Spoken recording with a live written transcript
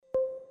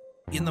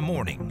In the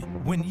morning,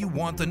 when you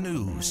want the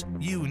news,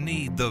 you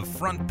need the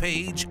front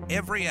page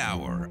every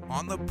hour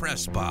on the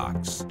Press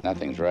Box.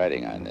 Nothing's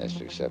riding on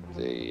this except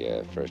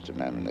the First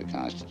Amendment of the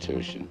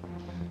Constitution,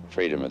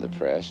 freedom of the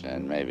press,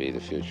 and maybe the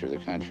future of the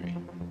country.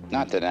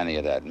 Not that any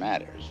of that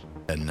matters.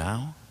 And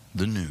now,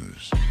 the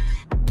news.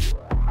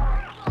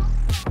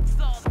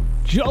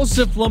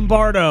 Joseph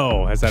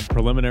Lombardo has had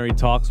preliminary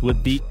talks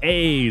with the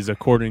A's,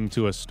 according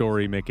to a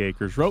story Mick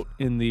Akers wrote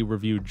in the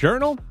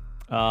Review-Journal.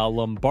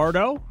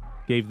 Lombardo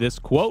gave this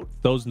quote: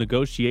 "Those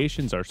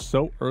negotiations are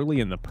so early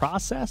in the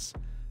process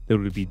that it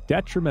would be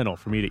detrimental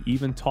for me to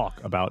even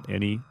talk about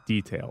any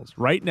details.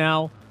 Right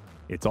now,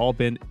 it's all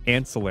been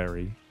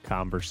ancillary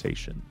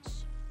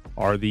conversations."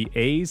 Are the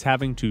A's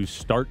having to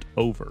start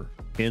over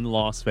in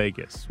Las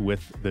Vegas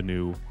with the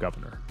new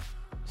governor?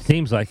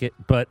 Seems like it,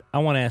 but I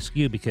want to ask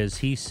you, because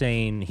he's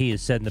saying, he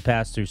has said in the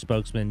past through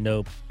spokesman,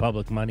 no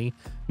public money,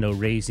 no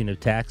raising of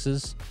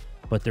taxes,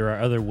 but there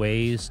are other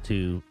ways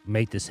to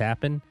make this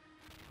happen.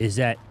 Is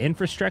that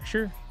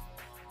infrastructure?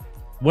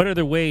 What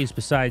other ways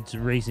besides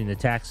raising the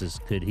taxes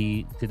could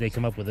they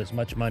come up with as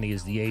much money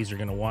as the A's are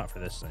going to want for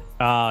this thing?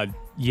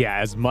 Yeah,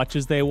 as much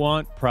as they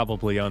want,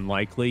 probably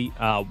unlikely.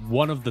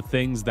 One of the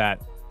things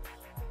that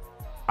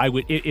I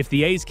would, if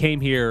the A's came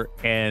here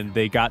and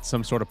they got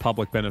some sort of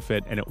public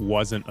benefit and it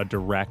wasn't a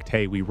direct,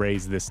 hey, we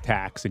raise this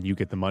tax and you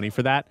get the money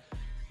for that,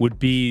 would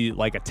be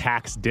like a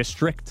tax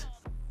district,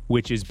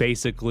 which is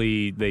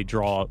basically they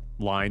draw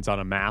lines on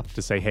a map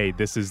to say, hey,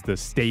 this is the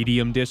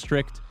stadium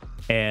district,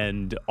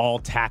 and all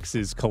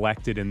taxes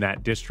collected in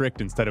that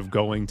district, instead of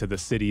going to the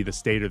city, the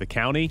state, or the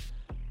county,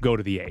 go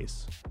to the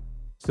A's.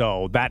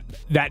 So that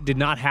did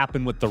not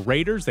happen with the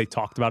Raiders. They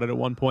talked about it at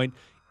one point.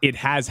 It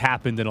has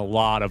happened in a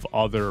lot of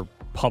other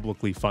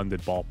publicly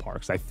funded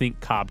ballparks. I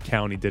think Cobb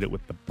County did it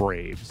with the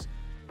Braves.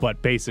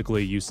 But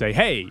basically you say,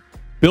 hey,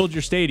 build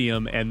your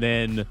stadium, and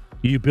then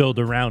you build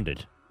around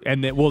it.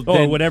 And then,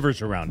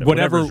 whatever's around it.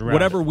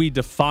 Whatever we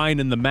define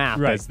in the map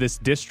as this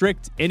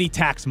district, any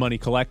tax money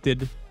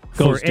collected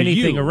goes for to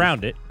anything you,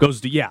 around it. Goes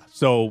to, yeah.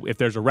 So if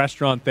there's a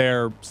restaurant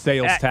there,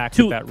 sales tax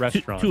at that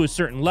restaurant. To a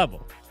certain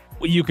level.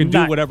 Well, you can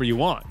do whatever you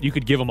want. You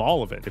could give them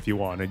all of it if you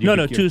want. And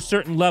to a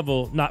certain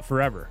level, not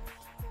forever.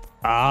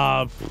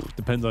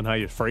 Depends on how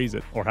you phrase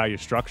it or how you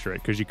structure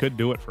it, because you could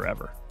do it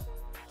forever.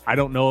 I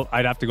don't know.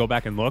 I'd have to go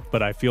back and look,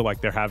 but I feel like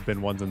there have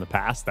been ones in the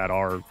past that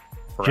are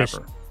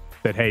forever.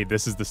 That, hey,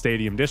 this is the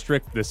stadium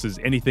district. This is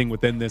anything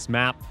within this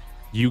map.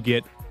 You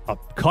get a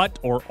cut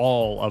or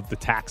all of the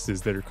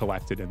taxes that are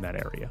collected in that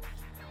area.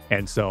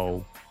 And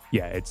so,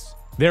 yeah,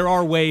 there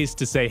are ways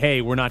to say,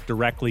 hey, we're not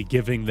directly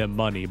giving them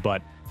money,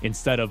 but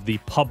instead of the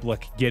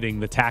public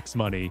getting the tax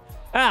money,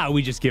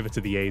 we just give it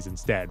to the A's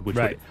instead, which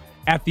would,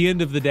 at the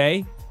end of the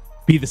day,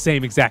 be the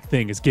same exact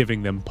thing as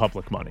giving them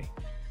public money.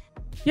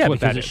 Yeah,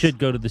 because it should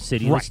go to the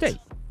city and the state.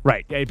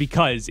 Right,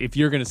 because if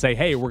you're going to say,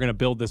 hey, we're going to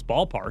build this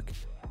ballpark,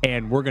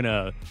 and we're going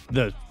to,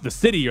 the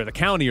city or the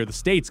county or the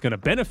state's going to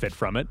benefit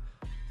from it,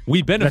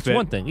 we benefit. That's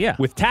one thing, yeah.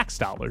 With tax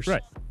dollars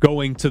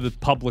going to the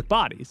public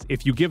bodies.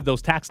 If you give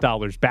those tax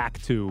dollars back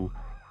to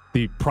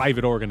the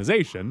private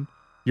organization,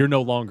 you're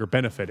no longer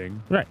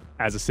benefiting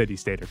as a city,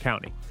 state, or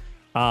county.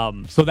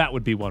 So that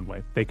would be one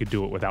way. They could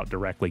do it without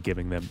directly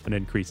giving them an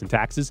increase in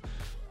taxes.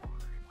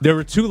 There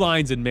were two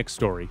lines in Mick's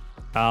story.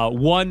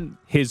 One,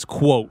 his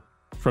quote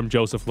from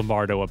Joseph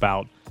Lombardo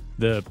about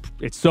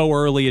it's so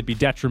early, it'd be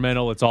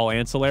detrimental, it's all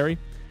ancillary.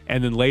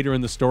 And then later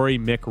in the story,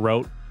 Mick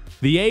wrote,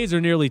 the A's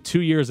are nearly 2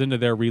 years into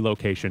their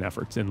relocation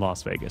efforts in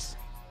Las Vegas.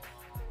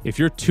 If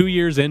you're 2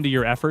 years into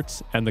your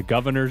efforts and the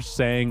governor's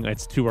saying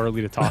it's too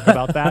early to talk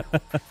about that,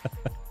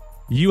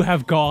 you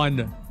have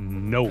gone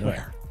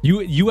nowhere.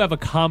 You have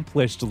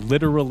accomplished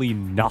literally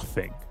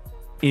nothing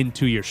in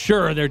 2 years.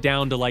 Sure, they're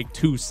down to like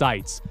 2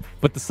 sites,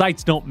 but the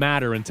sites don't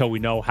matter until we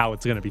know how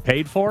it's going to be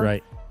paid for.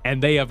 Right.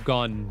 And they have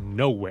gone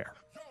nowhere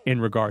in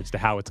regards to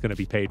how it's going to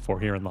be paid for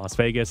here in Las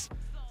Vegas.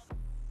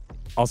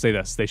 I'll say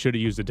this. They should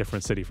have used a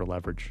different city for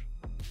leverage.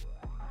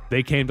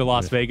 They came to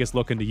Las Vegas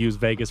looking to use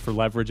Vegas for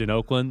leverage in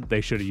Oakland. They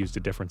should have used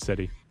a different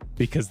city,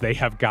 because they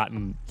have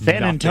gotten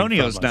San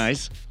Antonio's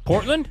nice.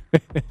 Portland?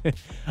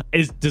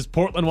 Does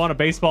Portland want a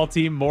baseball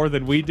team more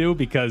than we do?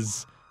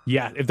 Because,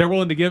 yeah, if they're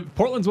willing to give,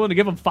 Portland's willing to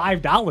give them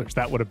 $5,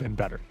 that would have been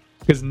better.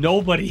 Because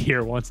nobody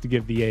here wants to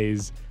give the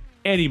A's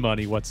any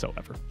money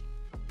whatsoever.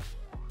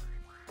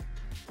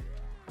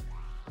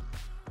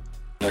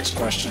 Next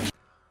question.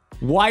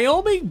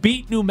 Wyoming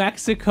beat New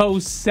Mexico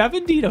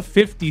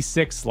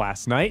 70-56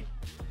 last night.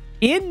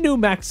 In New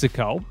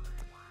Mexico,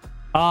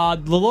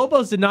 the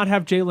Lobos did not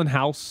have Jalen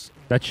House.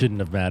 That shouldn't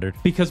have mattered.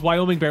 Because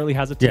Wyoming barely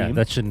has a team. Yeah,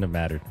 that shouldn't have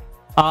mattered.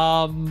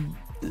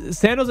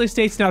 San Jose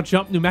State's now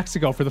jumped New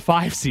Mexico for the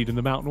 5 seed in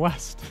the Mountain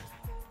West.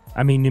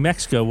 I mean, New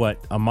Mexico,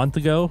 a month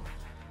ago,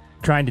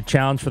 trying to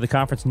challenge for the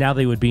conference, now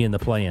they would be in the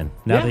play-in.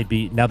 Now they'd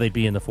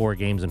be in the 4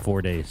 games in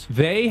 4 days.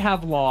 They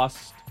have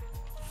lost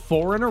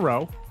 4 in a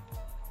row,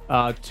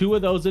 2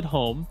 of those at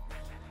home,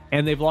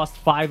 and they've lost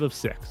 5 of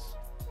 6.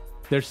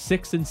 They're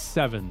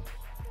 6-7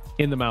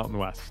 in the Mountain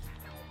West.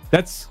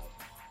 That's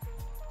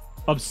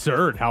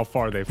absurd how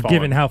far they've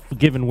fallen.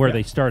 Given where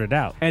they started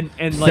out. And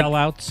like,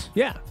 sellouts.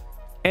 Yeah.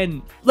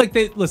 And like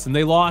they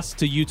lost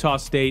to Utah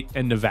State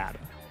and Nevada,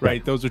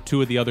 right? Those are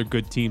two of the other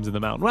good teams in the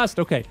Mountain West.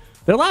 Okay.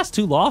 Their last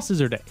two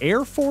losses are to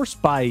Air Force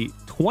by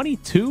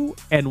 22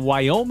 and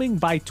Wyoming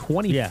by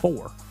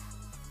 24.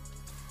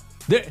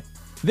 Yeah.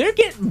 They're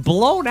getting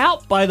blown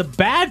out by the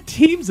bad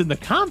teams in the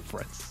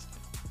conference.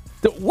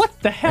 What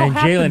the hell and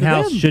happened to Jalen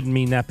House them? shouldn't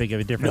mean that big of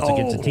a difference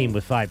against a team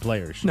with 5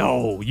 players.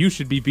 No, you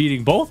should be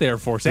beating both Air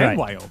Force and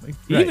Wyoming,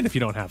 even if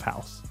you don't have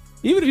House.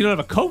 Even if you don't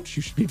have a coach,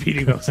 you should be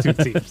beating those two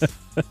teams.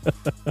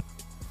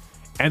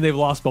 And they've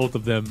lost both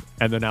of them,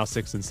 and they're now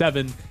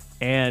 6-7.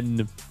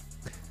 And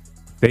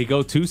they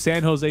go to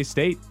San Jose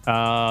State.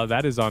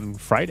 That is on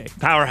Friday.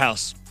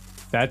 Powerhouse.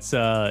 That's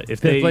if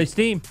Fifth place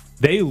team.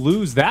 They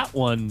lose that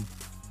one.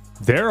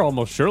 They're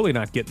almost surely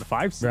not getting the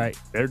 5 seed. Right.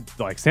 They're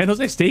like San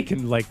Jose State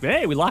can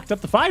hey, we locked up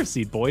the 5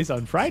 seed, boys,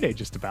 on Friday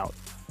just about.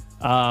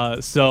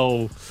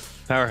 So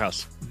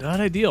Powerhouse. not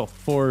ideal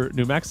for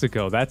New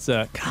Mexico. That's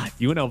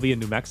UNLV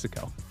and New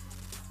Mexico.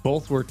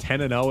 Both were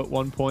 10-0 at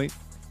one point.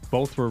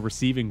 Both were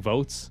receiving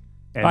votes.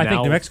 And I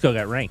think New Mexico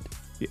got ranked.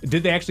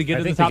 Did they actually get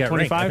in the top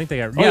 25? I think they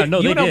got. Yeah,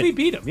 no, UNLV they did.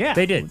 beat them. Yeah,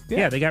 they did.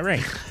 Yeah, they got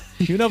ranked.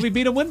 UNLV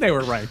beat them when they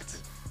were ranked.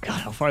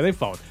 God, how far they've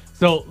fallen.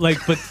 So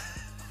but.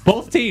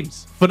 Both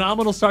teams,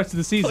 phenomenal starts to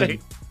the season.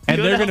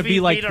 And they're going to be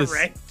like the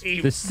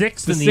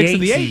 6th and the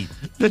 8th seed.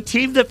 The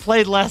team that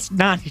played last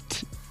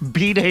night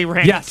beat a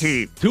ranked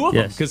team. Two of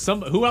them. Because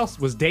who else?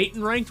 Was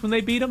Dayton ranked when they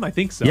beat them? I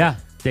think so. Yeah,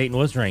 Dayton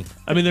was ranked.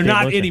 I mean, they're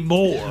not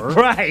anymore.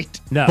 Right.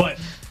 No. But,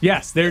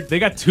 yes, they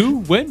got 2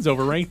 wins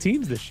over ranked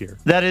teams this year.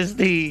 That is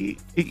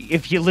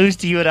if you lose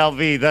to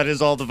UNLV, that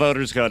is all the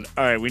voters going,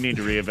 all right, we need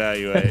to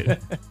reevaluate.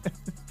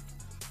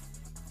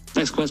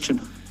 Next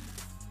question.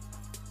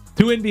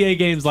 2 NBA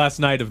games last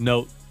night of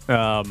note.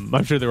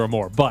 I'm sure there were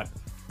more, but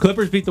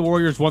Clippers beat the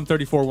Warriors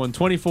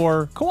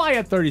 134-124. Kawhi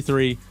at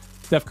 33.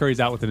 Steph Curry's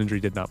out with an injury,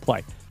 did not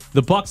play.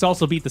 The Bucks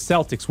also beat the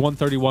Celtics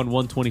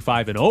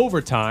 131-125 in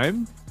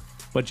overtime,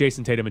 but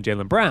Jason Tatum and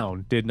Jaylen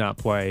Brown did not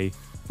play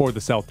for the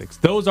Celtics.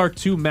 Those are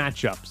 2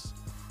 matchups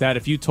that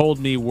if you told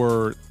me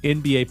were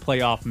NBA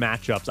playoff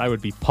matchups, I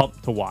would be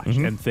pumped to watch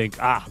and think,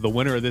 the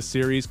winner of this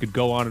series could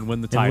go on and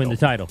win the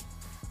title.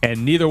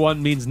 And neither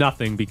one means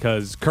nothing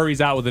because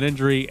Curry's out with an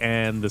injury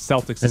and the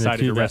Celtics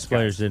decided to rest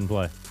players didn't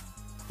play.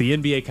 The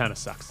NBA kind of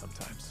sucks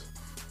sometimes.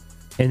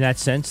 In that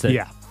sense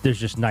that there's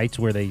just nights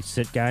where they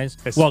sit guys.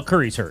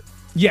 Curry's hurt.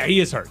 Yeah,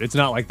 he is hurt. It's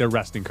not like they're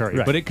resting Curry.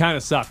 Right. But it kind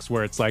of sucks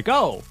where it's like,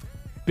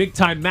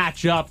 big-time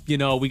matchup. You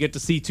know, we get to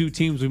see 2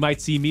 teams we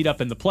might see meet up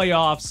in the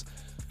playoffs,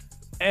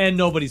 and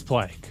nobody's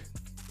playing.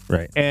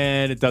 Right.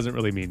 And it doesn't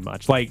really mean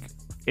much. Like,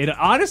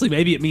 honestly,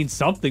 maybe it means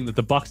something that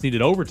the Bucks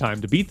needed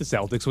overtime to beat the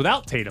Celtics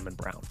without Tatum and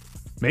Brown.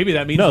 Maybe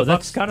that means the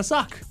Bucks kind of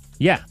suck.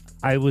 Yeah,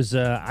 I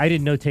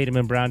didn't know Tatum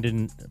and Brown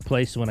didn't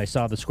play, so when I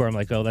saw the score, I'm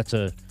like, that's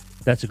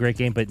a great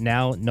game. But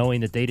now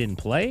knowing that they didn't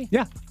play,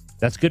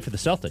 that's good for the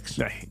Celtics.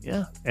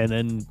 Yeah, and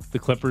then the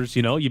Clippers,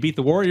 you beat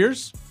the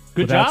Warriors.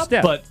 Good without job,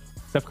 Steph. but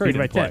Steph Curry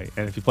didn't play.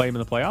 And if you play him in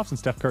the playoffs and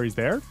Steph Curry's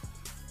there,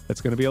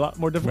 that's going to be a lot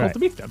more difficult to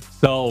beat them.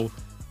 So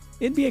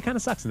NBA kind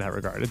of sucks in that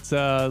regard. It's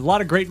a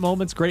lot of great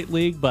moments, great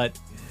league, but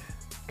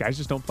guys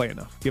just don't play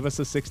enough. Give us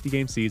a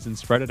 60-game season,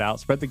 spread it out,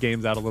 spread the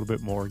games out a little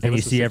bit more. Give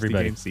us a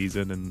 60-game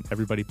season, and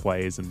everybody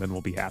plays, and then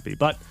we'll be happy.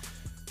 But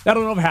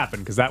that'll never happen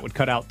because that would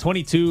cut out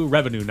 22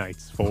 revenue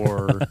nights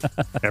for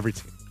every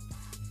team.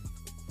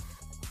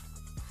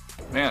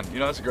 Man,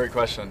 that's a great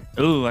question.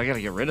 Ooh, I got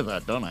to get rid of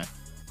that, don't I?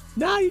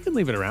 Nah, you can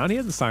leave it around. He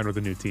hasn't signed with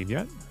a new team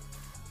yet.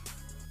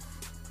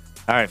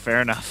 All right,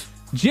 fair enough.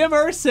 Jim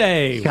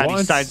Irsay.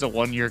 He signs a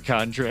 1-year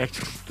contract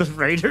with the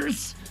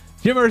Raiders.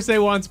 Jim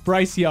Irsay wants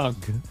Bryce Young.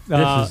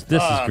 This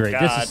is great.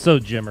 God. This is so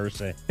Jim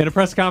Irsay. In a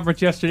press conference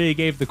yesterday, he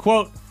gave the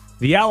quote,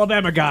 "The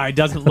Alabama guy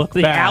doesn't look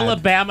the bad."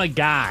 Alabama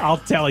guy. I'll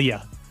tell you,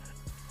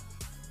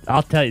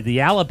 the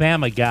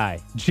Alabama guy.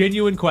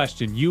 Genuine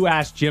question. You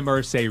ask Jim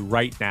Irsay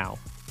right now.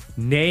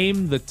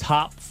 Name the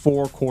top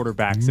 4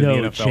 quarterbacks in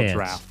the NFL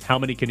draft. How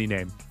many can he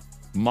name?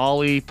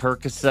 Molly,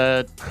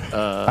 Percocet,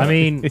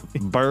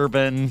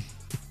 bourbon.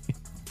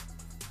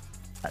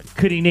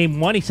 Could he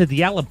name one? He said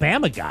the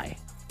Alabama guy.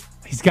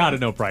 He's got to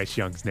know Bryce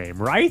Young's name,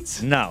 right?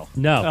 No.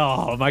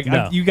 Oh, my God.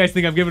 No. You guys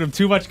think I'm giving him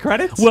too much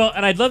credit? Well,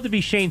 and I'd love to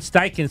be Shane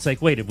Steichen. It's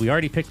like, wait, have we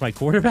already picked my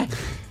quarterback?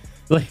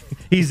 Like,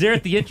 he's there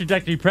at the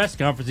introductory press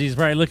conference. He's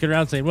probably looking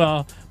around saying,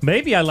 well,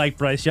 maybe I like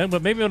Bryce Young,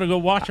 but maybe I'm going to go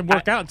watch him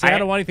work out and say I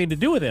don't want anything to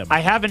do with him. I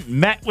haven't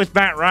met with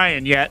Matt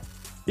Ryan yet.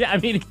 Yeah,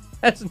 he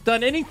hasn't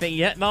done anything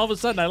yet, and all of a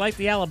sudden I like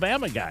the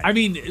Alabama guy.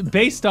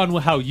 Based on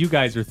how you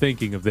guys are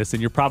thinking of this,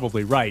 and you're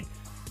probably right,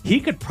 he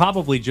could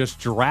probably just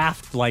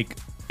draft,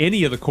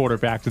 any of the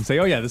quarterbacks and say,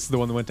 oh, yeah, this is the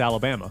one that went to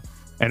Alabama.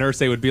 And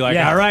Irsay would be like,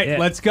 all right,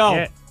 let's go.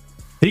 Yeah.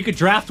 He could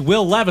draft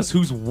Will Levis,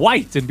 who's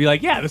white, and be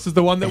like, yeah, this is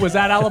the one that was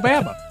at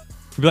Alabama.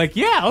 He'd be like,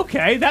 yeah,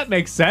 okay, that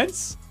makes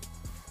sense.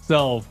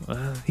 So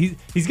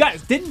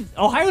didn't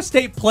Ohio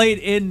State played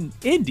in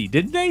Indy,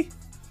 didn't they?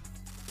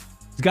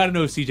 He's got to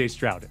know who C.J.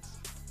 Stroud is.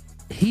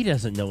 He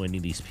doesn't know any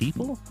of these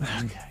people.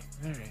 Okay,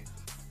 all right.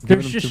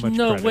 There's him too just much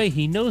no credit. way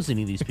he knows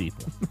any of these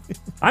people.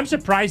 I'm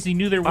surprised he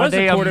knew there Are was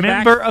they a a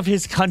quarterback. member of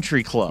his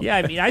country club? Yeah,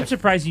 I mean, I'm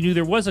surprised he knew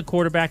there was a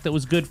quarterback that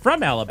was good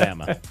from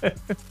Alabama.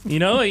 You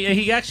know,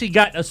 he actually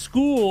got a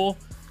school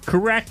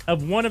correct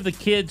of one of the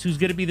kids who's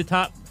going to be the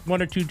top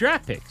 1 or 2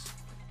 draft picks.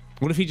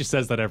 What if he just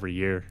says that every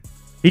year?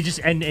 He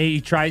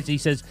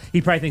says he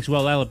probably thinks,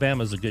 well,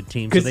 Alabama's a good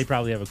team, so 'Cause- they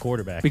probably have a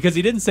quarterback. Because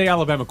he didn't say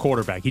Alabama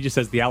quarterback. He just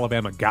says the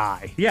Alabama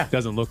guy. Yeah.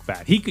 Doesn't look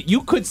bad.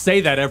 You could say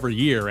that every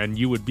year, and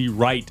you would be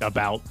right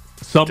about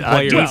some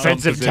player. in some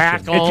defensive position.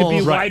 tackle. It could be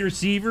a Right. wide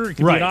receiver. It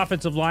could Right. be an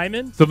offensive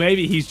lineman. So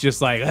maybe he's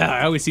just like,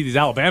 I always see these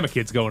Alabama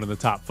kids going in the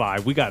top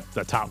 5. We got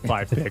the top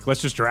 5 pick.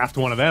 Let's just draft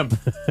one of them.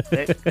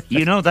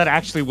 You know, that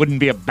actually wouldn't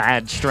be a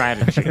bad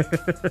strategy.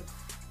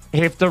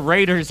 If the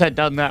Raiders had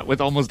done that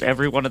with almost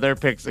every one of their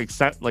picks,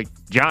 except like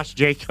Josh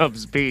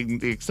Jacobs being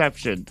the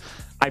exception,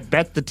 I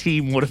bet the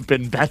team would have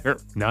been better.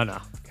 No.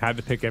 Had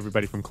to pick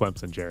everybody from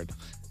Clemson, Jared.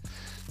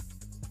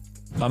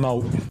 I'm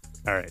out.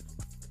 All right.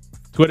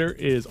 Twitter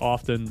is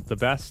often the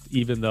best,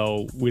 even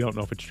though we don't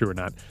know if it's true or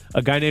not.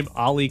 A guy named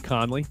Ali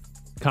Connolly,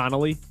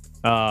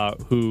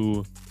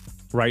 who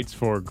writes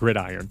for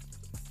Gridiron,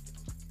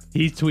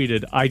 he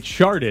tweeted, I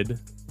charted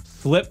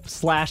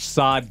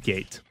slip/sod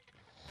gate.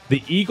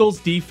 The Eagles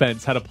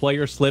defense had a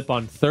player slip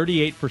on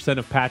 38%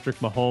 of Patrick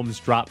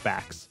Mahomes'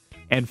 dropbacks,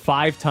 and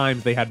 5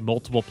 times they had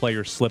multiple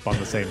players slip on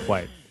the same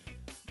play.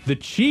 The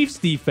Chiefs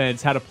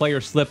defense had a player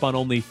slip on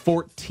only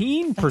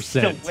 14%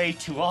 Still way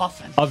too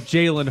often. of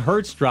Jalen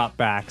Hurts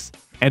dropbacks,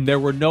 and there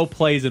were no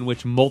plays in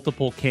which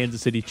multiple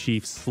Kansas City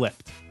Chiefs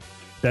slipped.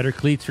 Better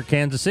cleats for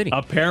Kansas City.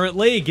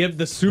 Apparently, give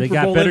the Super They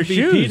got Bowl better MVP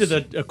shoes. to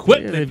the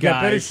equipment They've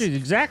got better guys. shoes.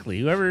 Exactly.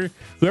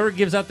 Whoever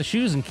gives out the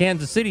shoes in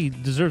Kansas City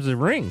deserves a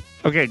ring.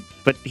 Okay,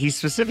 but he's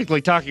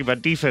specifically talking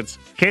about defense.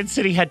 Kansas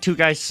City had 2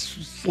 guys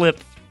slip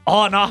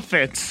on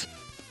offense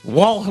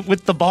while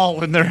with the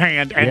ball in their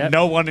hand and Yep.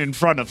 no one in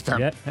front of them.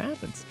 Yep.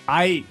 Happens.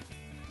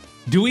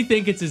 Do we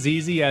think it's as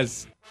easy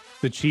as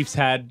the Chiefs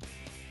had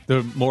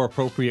the more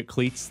appropriate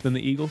cleats than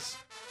the Eagles?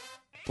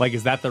 Like,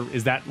 is that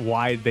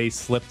why they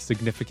slipped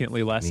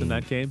significantly less in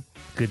that game?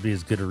 Could be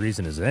as good a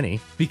reason as any.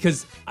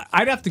 Because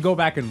I'd have to go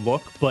back and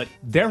look, but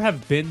there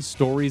have been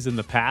stories in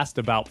the past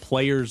about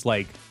players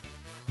like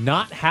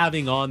not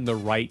having on the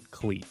right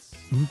cleats.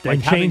 Like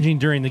And changing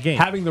during the game.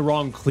 Having the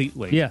wrong cleat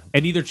link. Yeah.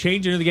 And either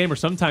changing in the game or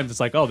sometimes it's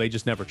like, oh, they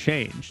just never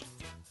changed.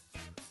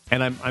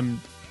 And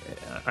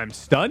I'm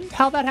stunned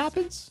how that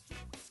happens.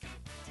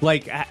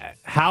 Like,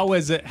 how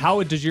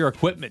does your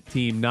equipment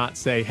team not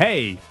say,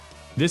 hey,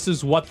 this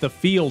is what the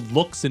field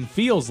looks and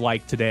feels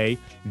like today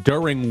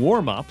during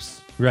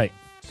warmups. Right.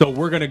 So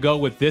we're going to go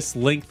with this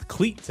length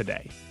cleat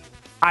today.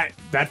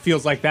 That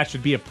feels like that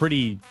should be a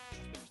pretty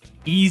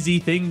easy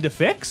thing to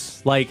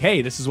fix. Like,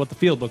 hey, this is what the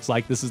field looks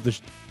like. This is the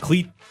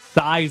cleat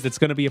size that's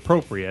going to be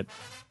appropriate.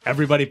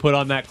 Everybody put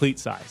on that cleat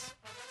size.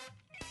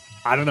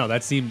 I don't know.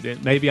 That seems,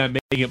 maybe I'm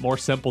making it more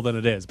simple than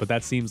it is, but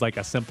that seems like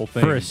a simple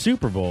thing. For a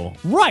Super Bowl,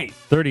 Right.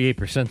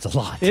 38%'s a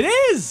lot. It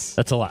is.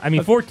 That's a lot. I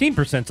mean,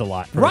 14%'s a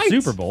lot for Right.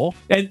 a Super Bowl.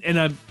 And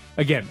I'm,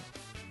 again,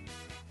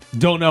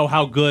 don't know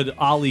how good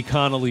Ali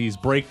Connolly's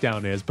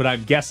breakdown is, but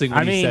I'm guessing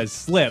when he says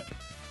slip,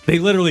 they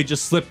literally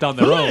just slipped on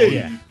their own.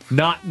 Yeah.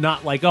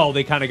 Not like, oh,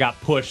 they kind of got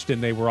pushed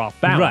and they were off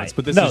balance. Right.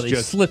 But this no, is they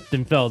just slipped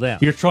and fell down.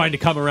 you're trying to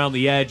come around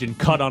the edge and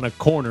cut on a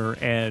corner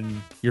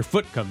and your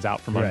foot comes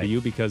out from under Right.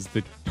 you because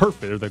the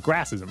turf or the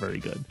grass isn't very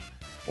good.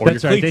 Or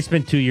That's your right. They cleats.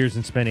 spent 2 years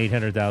and spent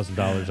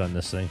 $800,000 on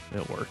this thing.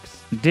 It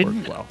works. Didn't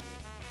Worked well.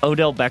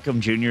 Odell Beckham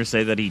Jr.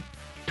 say that he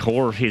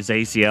tore his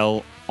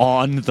ACL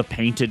on the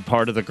painted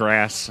part of the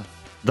grass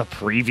the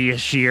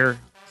previous year?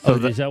 So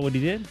Is that what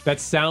he did? That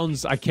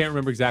sounds, I can't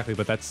remember exactly,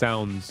 but that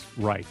sounds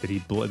right. That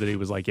he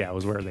was like, yeah, it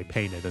was where they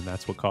painted, and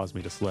that's what caused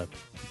me to slip.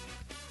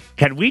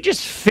 Can we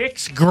just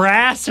fix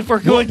grass if we're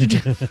going to do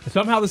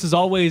Somehow this is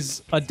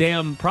always a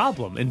damn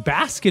problem. In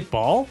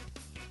basketball,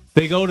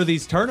 they go to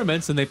these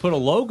tournaments and they put a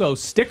logo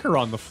sticker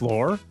on the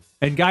floor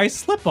and guys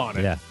slip on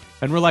it. Yeah.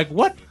 And we're like,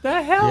 what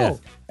the hell? Yeah.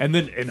 And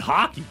then in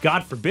hockey,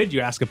 God forbid you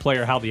ask a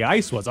player how the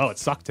ice was. Oh, it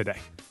sucked today.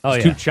 Oh,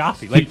 It's yeah. too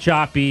choppy. Too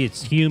choppy.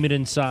 It's humid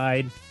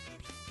inside.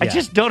 I Yeah.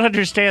 just don't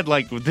understand.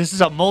 Like, this is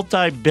a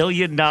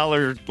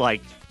multi-billion-dollar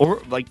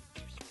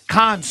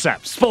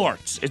concept.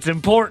 Sports. It's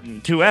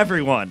important to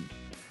everyone.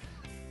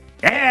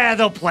 Yeah,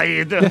 they'll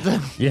play.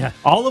 Yeah.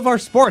 All of our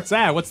sports,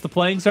 what's the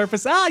playing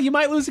surface? You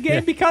might lose a game Yeah.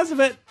 because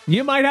of it.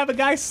 You might have a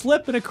guy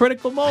slip in a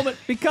critical moment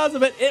because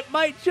of it. It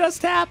might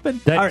just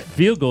happen. That All right.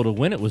 field goal to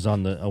win it was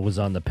on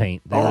the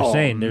paint. They were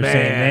saying,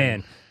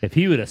 man, if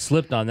he would have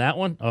slipped on that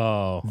one,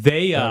 that would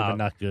have been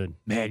not good.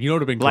 Man, you know what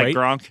would have been like great?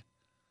 Gronk.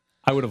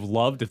 I would have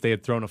loved if they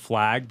had thrown a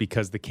flag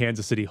because the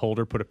Kansas City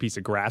holder put a piece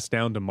of grass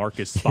down to mark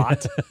his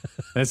spot.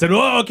 And said,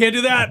 whoa, can't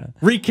do that.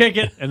 Re-kick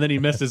it. And then he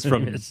misses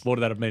from, what would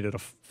that have made it, a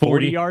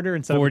 40-yarder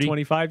instead 40. of a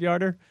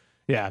 25-yarder?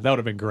 Yeah, that would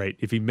have been great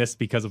if he missed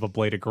because of a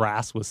blade of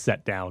grass was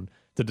set down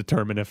to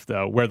determine if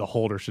where the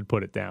holder should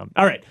put it down.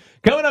 All right,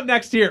 coming up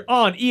next here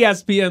on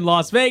ESPN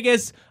Las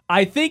Vegas,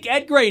 I think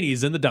Ed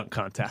Graney's in the dunk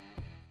contest.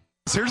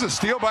 Here's a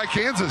steal by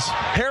Kansas.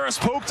 Harris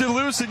poked it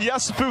loose, and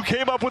Yesufu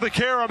came up with a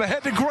carom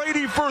ahead to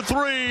Grady for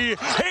three.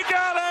 He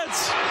got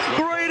it!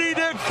 Grady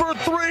Dick for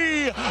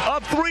three.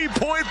 A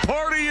three-point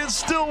party in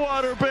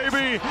Stillwater,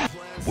 baby.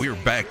 We're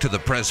back to the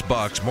Press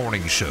Box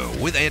Morning Show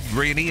with Ed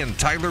Graney and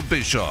Tyler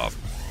Bischoff.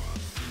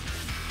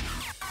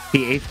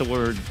 He ate the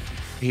word.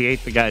 He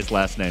ate the guy's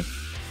last name.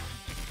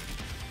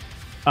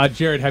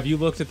 Jared, have you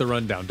looked at the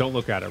rundown? Don't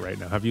look at it right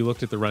now. Have you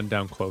looked at the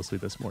rundown closely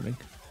this morning?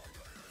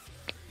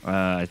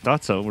 I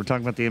thought so. We're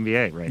talking about the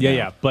NBA right now.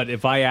 Yeah. But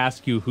if I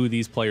ask you who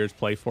these players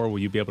play for, will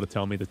you be able to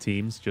tell me the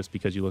teams just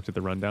because you looked at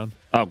the rundown?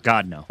 Oh,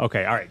 God, no.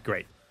 Okay, all right,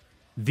 great.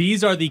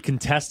 These are the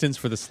contestants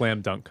for the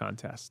slam dunk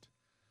contest.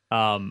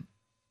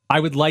 I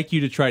would like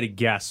you to try to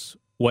guess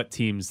what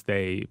teams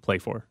they play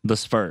for. The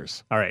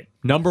Spurs. All right.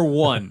 Number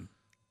 1,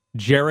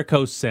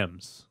 Jericho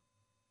Sims.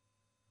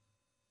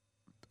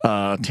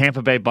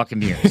 Tampa Bay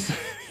Buccaneers.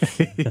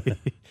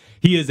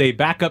 He is a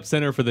backup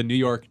center for the New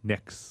York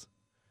Knicks,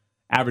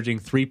 averaging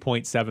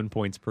 3.7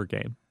 points per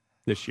game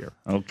this year.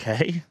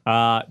 Okay.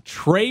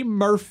 Trey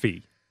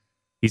Murphy.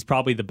 He's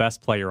probably the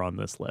best player on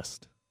this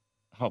list.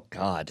 Oh,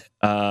 God.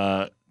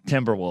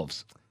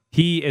 Timberwolves.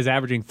 He is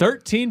averaging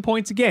 13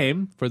 points a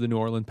game for the New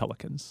Orleans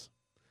Pelicans.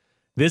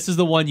 This is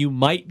the one you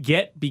might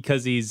get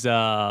because he's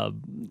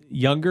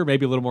younger,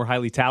 maybe a little more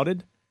highly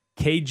touted.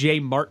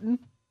 KJ Martin.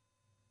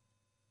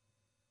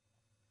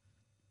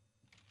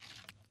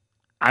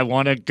 I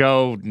want to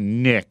go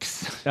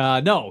Knicks.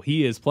 No,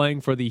 he is playing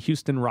for the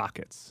Houston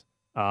Rockets,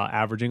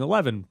 averaging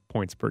 11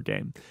 points per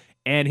game.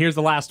 And here's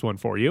the last one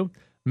for you.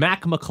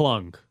 Mac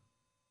McClung.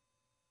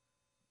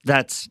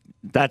 That's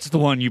the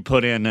one you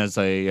put in as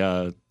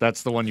a.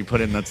 That's the one you put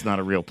in. That's not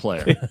a real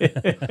player.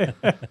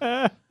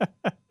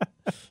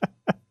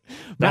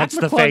 That's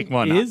the fake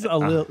one. Is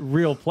a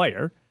real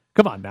player.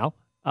 Come on now,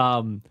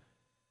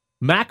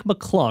 Mac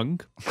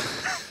McClung.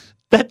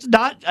 That's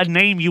not a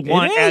name you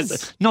want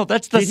as. No,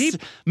 that's the.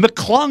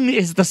 McClung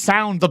is the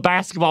sound the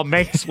basketball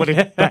makes when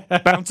it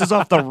bounces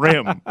off the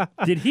rim.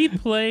 Did he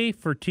play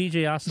for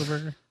TJ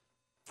Osselberger?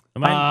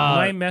 Am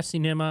I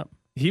messing him up?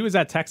 He was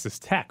at Texas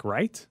Tech,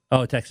 right?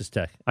 Oh, Texas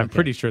Tech. I'm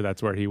pretty sure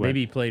that's where he went.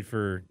 Maybe he played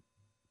for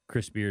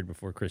Chris Beard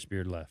before Chris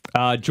Beard left.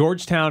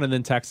 Georgetown and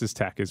then Texas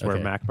Tech is where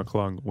Mac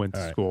McClung went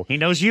to school. He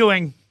knows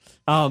Ewing.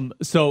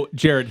 So,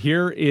 Jared,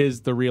 here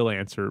is the real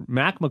answer.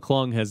 Mac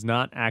McClung has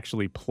not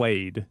actually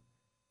played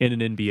in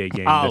an NBA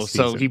game this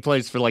season. So he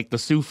plays for like the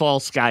Sioux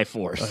Falls Sky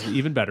Force.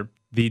 Even better.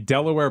 The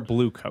Delaware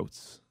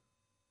Bluecoats.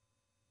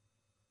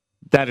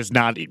 That is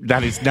not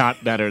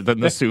better than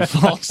the Sioux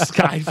Falls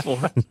Sky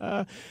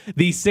Force.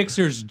 The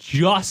Sixers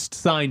just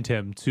signed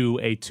him to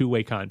a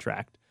 2-way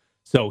contract,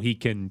 so he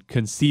can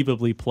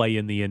conceivably play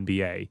in the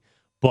NBA.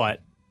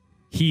 But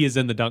he is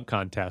in the dunk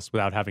contest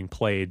without having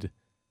played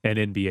an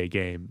NBA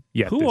game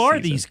yet. Who are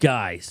these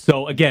guys?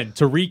 So again,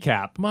 to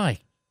recap,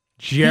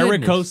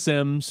 Jericho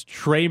Sims,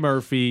 Trey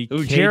Murphy,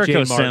 KJ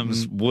Jericho Martin,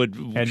 Sims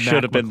should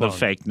Mac have been the McClung.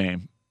 fake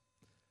name.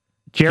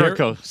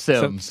 Jericho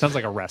Sims sounds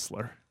like a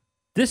wrestler.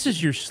 This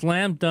is your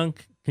slam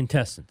dunk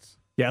contestants.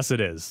 Yes, it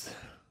is.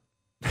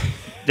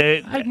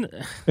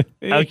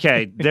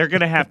 Okay, they're going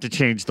to have to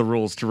change the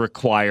rules to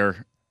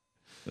require,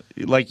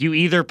 like, you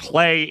either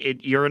play,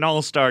 you're an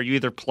all-star, you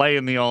either play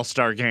in the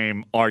all-star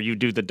game or you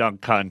do the dunk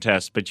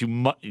contest, but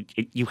you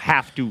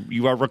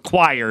are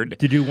required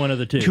to do one of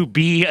the two. To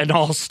be an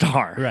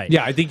all-star. Right.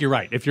 Yeah, I think you're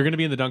right. If you're going to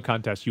be in the dunk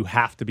contest, you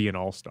have to be an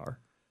all-star.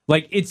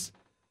 Like, it's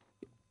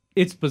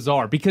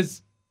bizarre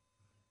because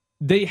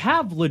they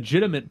have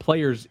legitimate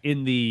players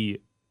in the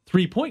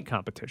three-point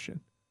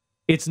competition.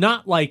 It's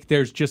not like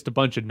there's just a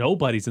bunch of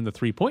nobodies in the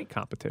three-point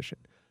competition.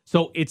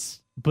 So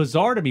it's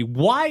bizarre to me.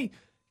 Why?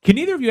 Can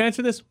either of you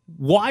answer this?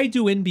 Why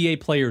do NBA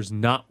players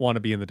not want to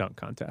be in the dunk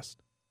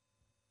contest?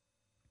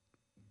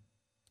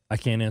 I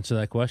can't answer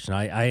that question.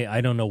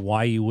 I don't know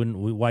why you wouldn't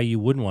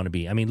want to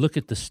be. I mean, look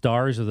at the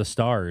stars of the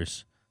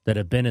stars that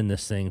have been in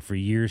this thing for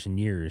years and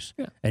years,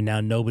 and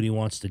now nobody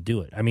wants to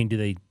do it. I mean, do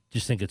they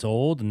just think it's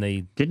old and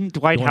they didn't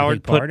Dwight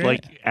Howard put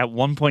at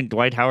one point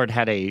Dwight Howard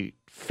had a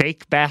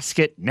fake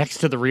basket next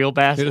to the real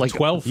basket, like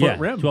 12-foot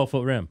rim.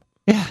 12-foot rim.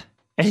 Yeah,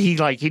 and he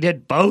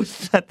did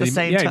both at the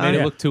same time. Yeah, he made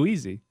it look too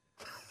easy.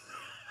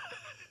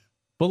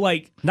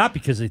 But not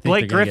because they think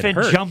Blake Griffin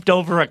jumped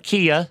over a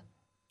Kia.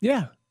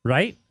 Yeah,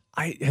 right.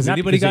 Has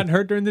anybody gotten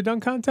hurt during the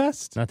dunk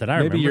contest? Not that I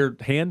remember. Maybe your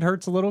hand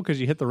hurts a little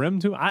because you hit the rim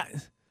too.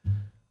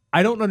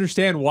 I don't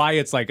understand why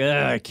it's like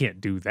I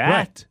can't do that.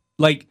 Right.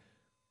 Like,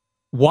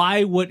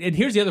 why would? And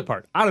here's the other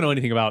part. I don't know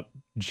anything about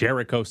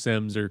Jericho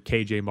Sims or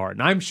KJ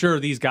Martin. I'm sure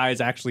these guys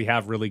actually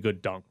have really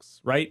good dunks,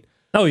 right?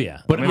 Oh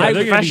yeah, but they're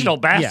professional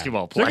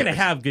basketball players. They're going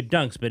to have good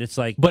dunks, but it's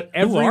like, but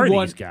who are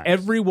these guys?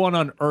 Everyone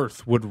on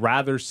earth would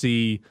rather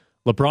see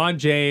LeBron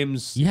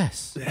James,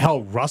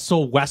 hell,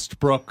 Russell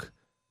Westbrook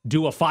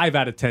do a 5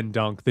 out of 10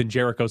 dunk than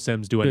Jericho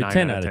Sims do a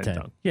 9 out of 10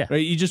 dunk. Yeah, right?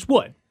 You just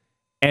would,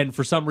 and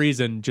for some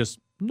reason, just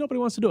nobody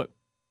wants to do it.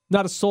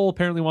 Not a soul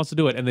apparently wants to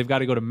do it, and they've got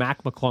to go to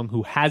Mac McClung,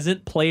 who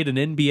hasn't played an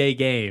NBA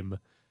game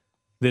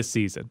this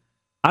season.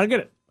 I don't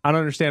get it. I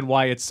don't understand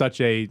why it's such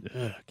a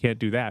can't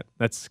do that.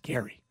 That's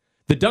scary.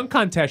 The dunk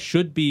contest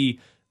should be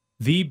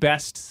the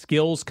best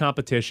skills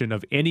competition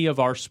of any of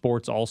our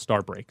sports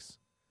all-star breaks,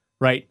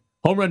 right?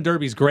 Home run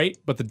derby's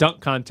great, but the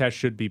dunk contest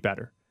should be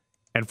better.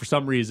 And for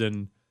some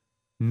reason,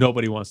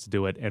 nobody wants to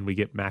do it, and we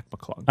get Mac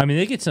McClung. I mean,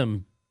 they get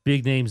some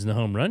big names in the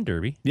home run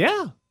derby.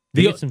 Yeah.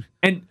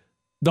 And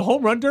the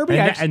home run derby,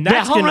 and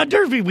that's home run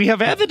derby, we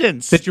have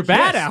evidence that you're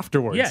bad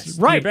afterwards. Yes,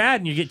 right. You're bad,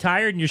 and you get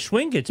tired, and your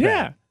swing gets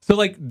bad. So,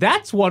 like,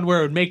 that's one where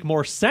it would make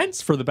more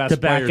sense for the best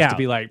players to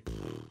be like,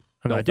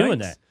 I'm not doing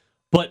that.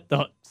 But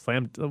the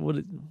slam, what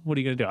are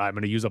you going to do? I'm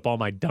going to use up all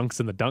my dunks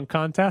in the dunk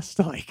contest?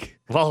 Like,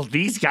 well,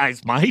 these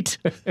guys might.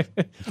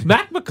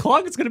 Mac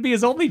McClung is going to be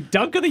his only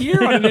dunk of the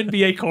year on an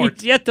NBA court.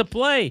 He's yet to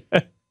play.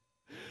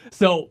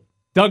 So,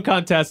 dunk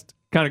contest,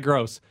 kind of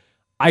gross.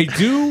 I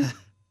do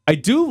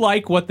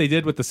like what they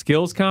did with the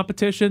skills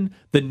competition.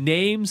 The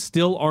names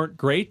still aren't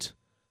great,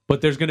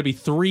 but there's going to be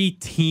 3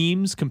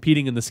 teams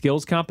competing in the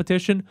skills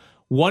competition.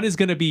 One is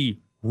going to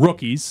be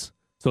rookies.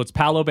 So it's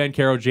Paolo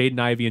Banchero, Jaden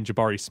Ivey, and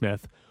Jabari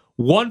Smith.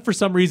 One, for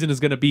some reason, is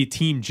going to be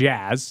Team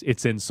Jazz.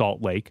 It's in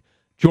Salt Lake.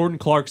 Jordan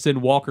Clarkson,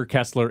 Walker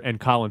Kessler, and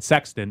Colin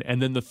Sexton.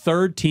 And then the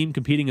third team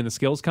competing in the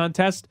skills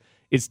contest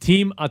is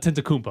Team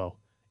Antetokounmpo.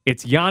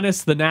 It's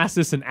Giannis,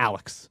 Thanasis, and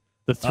Alex,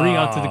 the 3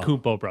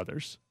 Antetokounmpo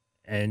brothers.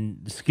 And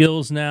the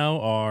skills now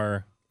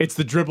are... It's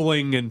the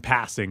dribbling and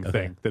passing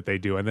thing that they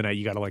do. And then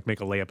you got to like make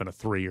a layup and a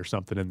 3 or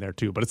something in there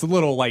too. But it's a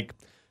little like,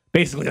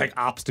 basically like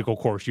obstacle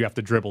course. You have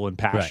to dribble and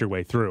pass your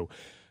way through.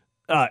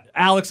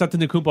 Alex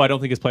Antetokounmpo, I don't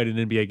think has played an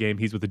NBA game.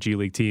 He's with the G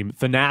League team.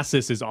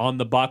 Thanasis is on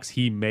the Bucks.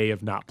 He may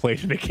have not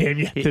played in a game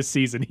yet this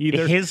season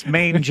either. His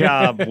main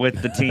job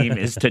with the team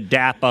is to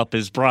dap up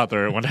his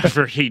brother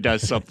whenever he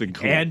does something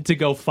cool. And to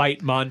go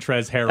fight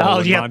Montrezl Harrell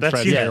when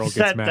Montrezl Harrell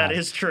gets mad. That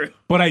is true.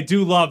 But I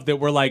do love that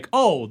we're like,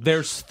 oh,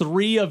 there's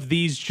 3 of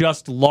these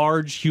just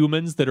large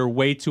humans that are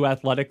way too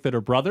athletic that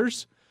are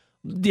brothers.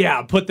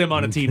 Yeah, put them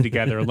on a team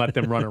together and let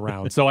them run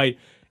around. So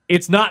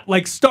it's not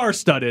like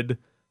star-studded,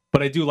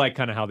 but I do like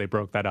kind of how they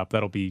broke that up.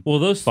 That'll be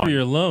those fun. 3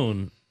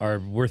 alone are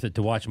worth it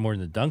to watch more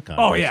than the dunk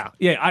contest. Oh,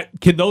 yeah.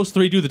 Can those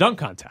 3 do the dunk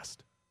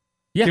contest?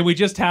 Yeah. Can we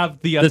just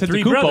have the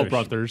 3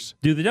 brothers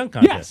do the dunk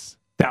contest? Yes.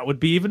 That would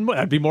be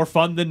that'd be more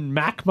fun than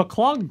Mac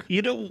McClung.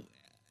 You know,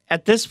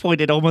 at this point,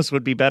 it almost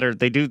would be better.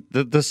 They do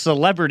the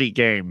celebrity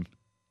game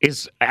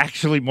is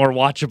actually more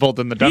watchable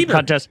than the dunk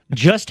contest.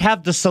 Just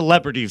have the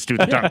celebrities do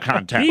the dunk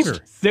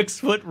contest.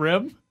 6-foot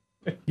rim.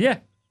 Yeah.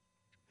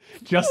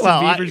 Justin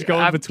Bieber's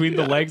going between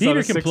the legs on a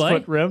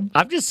 6-foot rim.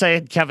 I'm just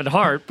saying Kevin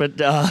Hart, but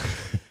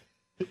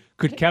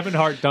could Kevin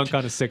Hart dunk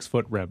on a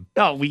 6-foot rim?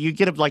 No, you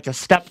get him like a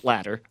step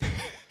ladder.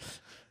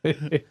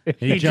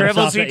 he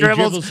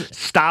dribbles,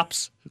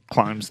 stops,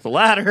 climbs the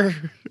ladder,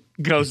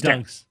 goes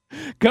down.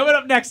 Coming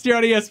up next year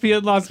on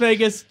ESPN Las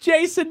Vegas,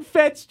 Jason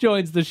Fitz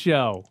joins the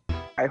show.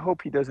 I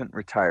hope he doesn't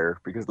retire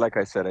because, like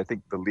I said, I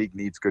think the league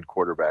needs good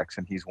quarterbacks,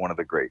 and he's one of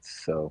the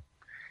greats. So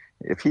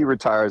if he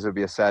retires, it'll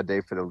be a sad day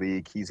for the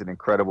league. He's an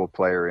incredible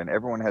player, and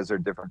everyone has their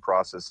different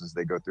processes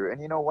they go through.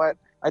 And you know what?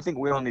 I think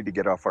we all need to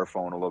get off our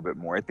phone a little bit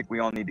more. I think we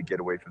all need to get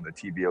away from the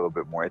TV a little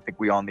bit more. I think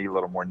we all need a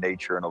little more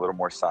nature and a little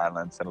more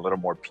silence and a little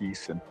more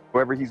peace. And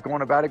whoever he's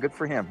going about it, good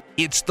for him.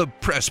 It's the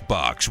Press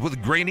Box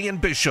with Graney and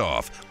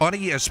Bischoff on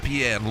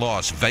ESPN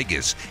Las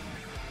Vegas.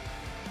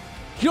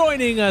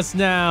 Joining us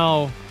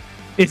now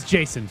is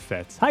Jason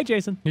Fitz. Hi,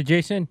 Jason. Hey,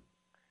 Jason.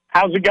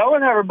 How's it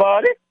going,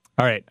 everybody?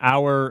 All right,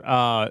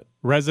 our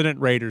resident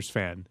Raiders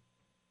fan.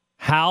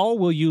 How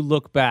will you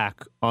look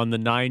back on the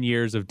 9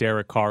 years of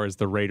Derek Carr as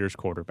the Raiders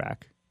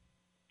quarterback?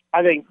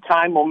 I think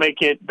time will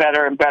make it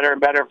better and better and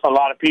better for a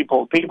lot of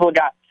people. People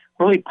got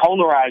really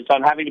polarized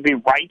on having to be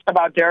right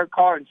about Derek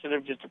Carr instead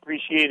of just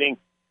appreciating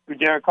who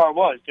Derek Carr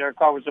was. Derek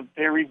Carr was a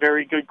very,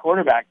 very good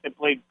quarterback that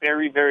played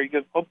very, very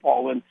good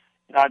football. And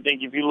I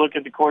think if you look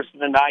at the course of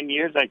the 9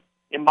 years, like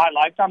in my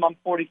lifetime, I'm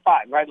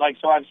 45, right? Like,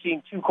 so I've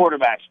seen 2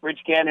 quarterbacks,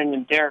 Rich Gannon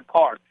and Derek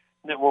Carr,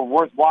 that were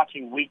worth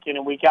watching week in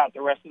and week out.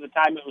 The rest of the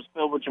time it was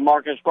filled with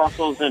Jamarcus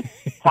Russells and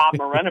Tom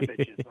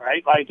Marinoviches,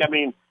 right? Like, I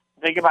mean,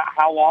 think about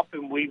how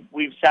often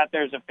we've sat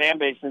there as a fan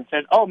base and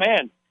said, oh,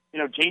 man,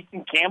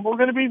 Jason Campbell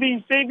going to be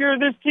the savior of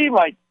this team?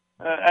 Like,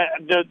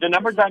 the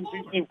number of times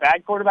we've seen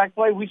bad quarterback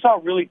play, we saw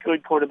really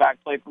good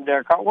quarterback play from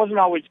Derek Carr. It wasn't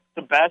always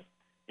the best.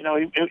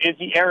 Is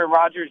he Aaron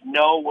Rodgers?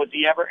 No. Was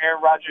he ever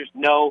Aaron Rodgers?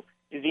 No.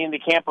 Is he in the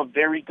camp of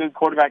very good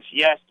quarterbacks?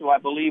 Yes. Do I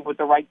believe with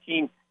the right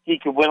team he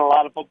could win a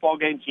lot of football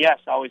games? Yes,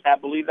 I always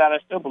have believed that. I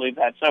still believe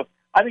that. So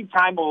I think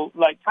time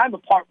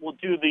apart will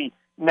do the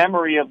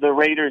memory of the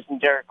Raiders and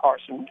Derek Carr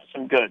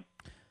some good.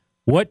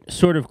 What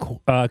sort of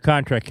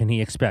contract can he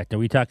expect? Are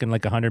we talking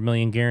like $100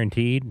 million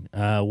guaranteed?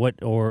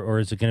 Or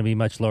is it going to be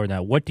much lower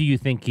now? What do you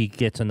think he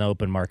gets in the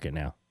open market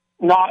now?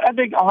 No, I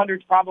think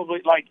 100's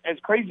probably, like, as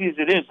crazy as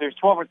it is, there's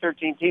 12 or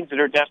 13 teams that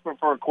are desperate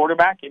for a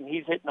quarterback, and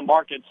he's hitting the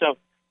market. So,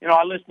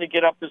 I listened to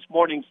Get Up this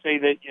morning say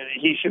that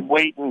he should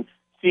wait and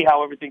see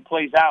how everything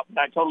plays out. And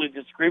I totally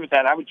disagree with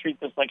that. I would treat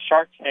this like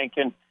Shark Tank.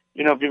 And,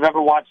 if you've ever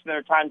watched, there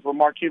are times where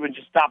Mark Cuban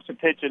just stops a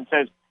pitch and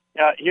says,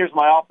 here's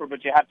my offer,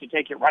 but you have to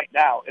take it right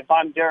now. If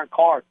I'm Derek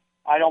Carr,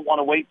 I don't want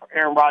to wait for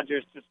Aaron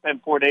Rodgers to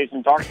spend 4 days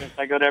in darkness.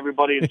 I go to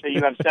everybody and say,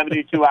 you have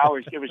 72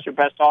 hours. Give us your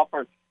best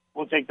offer.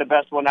 We'll take the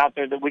best one out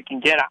there that we can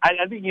get.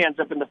 I think he ends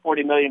up in the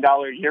 $40 million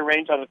a year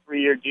range on a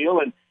 3-year deal.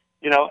 And,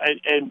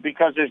 and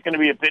because there's going to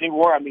be a bidding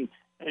war, I mean,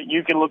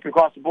 you can look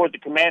across the board. The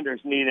Commanders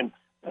need him.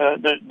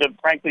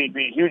 Frankly, it'd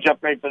be a huge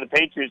upgrade for the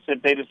Patriots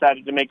if they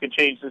decided to make a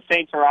change. The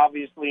Saints are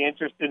obviously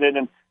interested in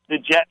him. The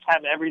Jets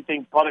have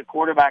everything but a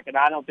quarterback, and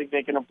I don't think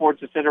they can afford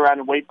to sit around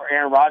and wait for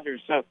Aaron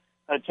Rodgers. So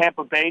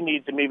Tampa Bay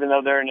needs him, even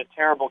though they're in a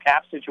terrible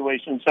cap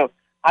situation. So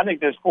I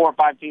think there's 4 or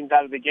 5 teams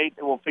out of the gate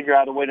that will figure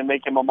out a way to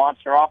make him a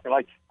monster offer.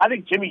 Like, I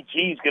think Jimmy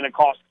G is going to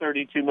cost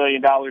 $32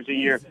 million a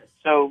year,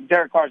 so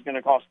Derek Carr is going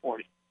to cost $40.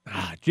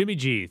 Jimmy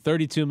G,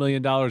 $32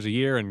 million a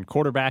year and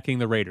quarterbacking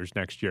the Raiders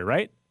next year,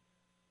 right?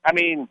 I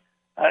mean,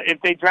 if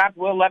they draft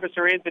Will Levis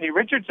or Anthony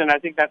Richardson, I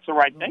think that's the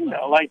right thing,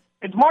 though. Like,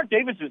 it's Mark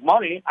Davis's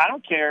money. I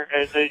don't care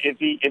if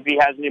he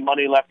has any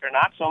money left or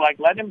not. So, like,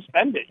 let him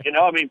spend it.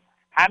 I mean,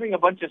 having a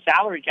bunch of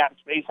salary cap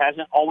space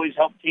hasn't always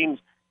helped teams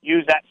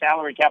use that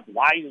salary cap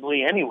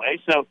wisely anyway.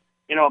 So,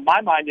 in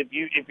my mind, if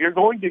you're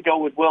going to go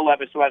with Will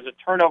Levis, who has a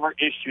turnover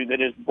issue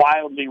that is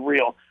wildly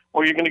real,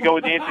 or you're going to go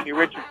with Anthony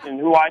Richardson,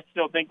 who I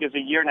still think is a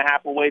year and a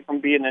half away from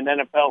being an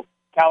NFL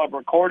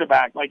caliber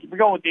quarterback. Like, if you're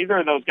going with either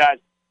of those guys,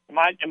 am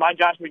I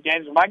Josh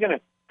McDaniels? Am I going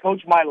to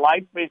coach my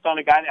life based on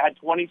a guy that had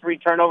 23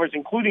 turnovers,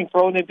 including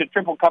throwing into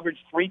triple coverage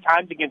 3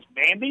 times against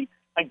Vandy?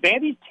 Like,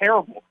 Vandy's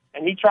terrible,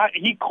 and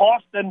he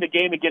cost them the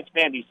game against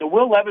Vandy. So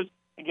Will Levis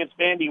against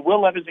Vandy,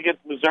 Will Levis against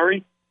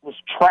Missouri was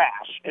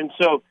trash, and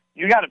so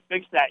you got to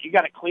fix that. You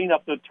got to clean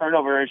up the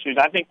turnover issues.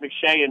 I think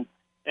McShay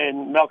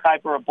and Mel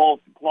Kiper are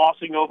both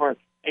glossing over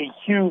a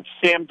huge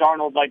Sam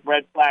Darnold-like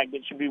red flag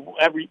that should be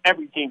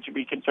every team should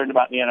be concerned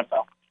about in the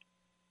NFL.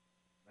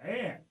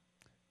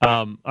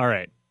 Man. All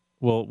right.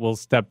 We'll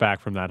step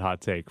back from that hot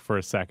take for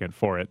a second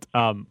for it.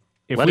 Let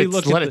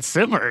it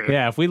simmer.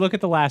 Yeah, if we look at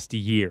the last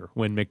year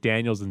when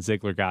McDaniels and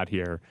Ziegler got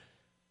here,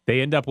 they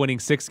end up winning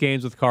 6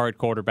 games with Carr at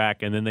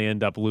quarterback, and then they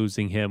end up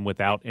losing him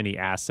without any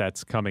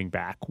assets coming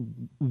back.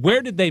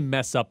 Where did they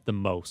mess up the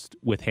most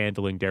with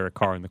handling Derek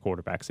Carr in the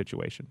quarterback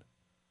situation?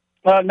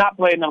 Not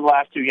playing them the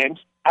last 2 games.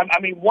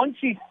 I mean, once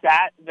he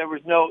sat, there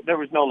was no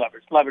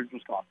leverage. Leverage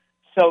was gone.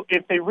 So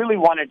if they really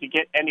wanted to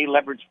get any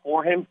leverage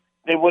for him,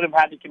 they would have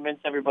had to convince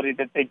everybody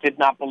that they did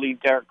not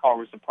believe Derek Carr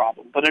was the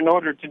problem. But in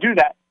order to do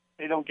that,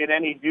 they don't get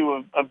any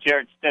view of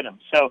Jarrett Stidham.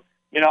 So,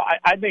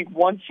 I think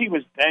once he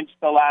was benched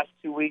the last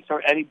 2 weeks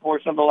or any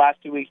portion of the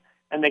last 2 weeks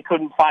and they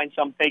couldn't find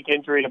some fake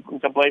injury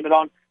to blame it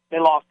on, they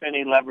lost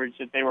any leverage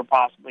that they were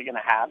possibly going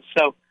to have.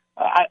 So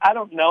I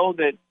don't know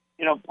that,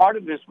 part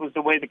of this was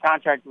the way the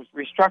contract was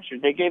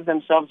restructured. They gave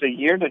themselves a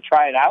year to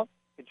try it out.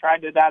 They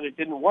tried it out. It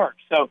didn't work.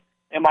 So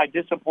am I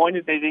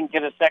disappointed they didn't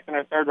get a 2nd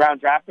or 3rd round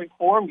draft pick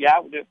for him?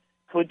 Yeah.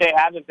 Could they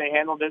have if they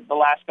handled it the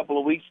last couple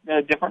of weeks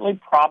differently?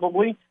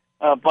 Probably.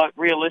 But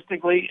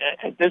realistically,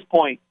 at this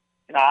point,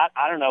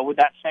 I don't know. Would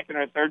that 2nd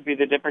or 3rd be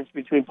the difference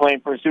between playing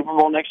for a Super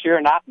Bowl next year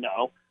or not?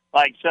 No.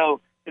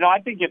 I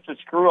think it's a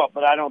screw up,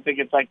 but I don't think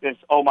it's like this,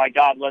 oh my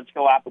God, let's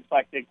go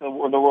apoplectic,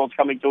 or the world's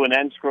coming to an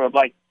end screw up.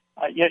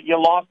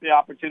 You lost the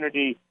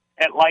opportunity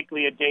at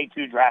likely a day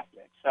 2 draft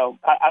pick. So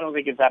I don't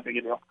think it's that big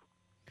a deal.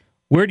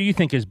 Where do you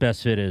think his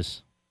best fit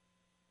is?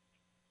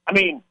 I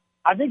mean,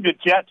 I think the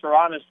Jets are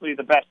honestly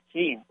the best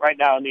team right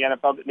now in the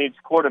NFL that needs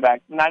a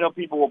quarterback. And I know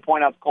people will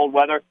point out the cold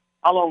weather.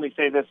 I'll only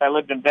say this. I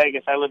lived in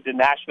Vegas. I lived in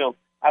Nashville.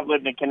 I've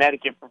lived in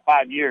Connecticut for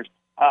 5 years.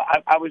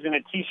 I was in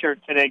a T-shirt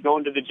today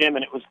going to the gym,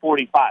 and it was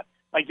 45.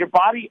 Like, your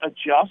body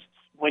adjusts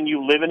when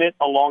you live in it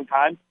a long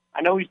time.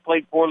 I know he's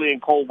played poorly in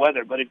cold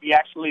weather, but if he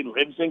actually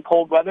lives in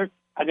cold weather,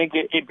 I think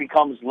it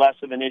becomes less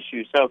of an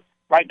issue. So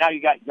right now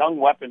you got young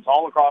weapons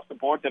all across the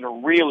board that are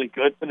really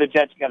good for the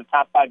Jets. You got a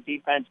top 5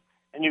 defense,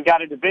 and you've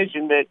got a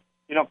division that,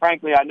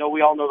 frankly, I know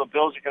we all know the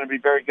Bills are going to be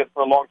very good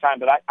for a long time,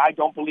 but I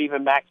don't believe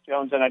in Max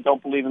Jones, and I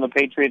don't believe in the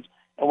Patriots,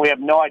 and we have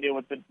no idea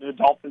what the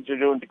Dolphins are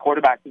doing at the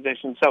quarterback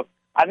position. So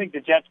I think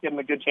the Jets give them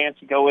a good chance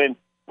to go in,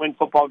 win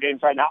football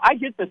games right now. I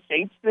get the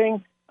Saints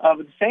thing, but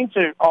the Saints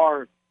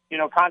are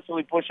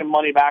constantly pushing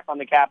money back on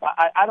the cap.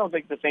 I don't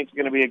think the Saints are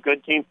going to be a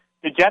good team.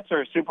 The Jets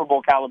are a Super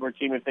Bowl caliber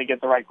team if they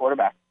get the right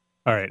quarterback.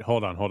 All right,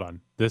 hold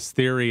on. This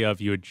theory of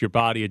your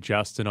body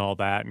adjusts and all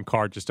that, and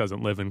Carr just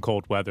doesn't live in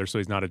cold weather, so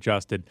he's not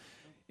adjusted.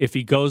 If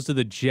he goes to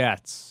the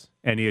Jets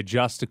and he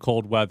adjusts to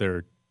cold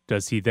weather,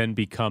 does he then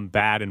become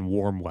bad in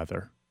warm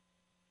weather?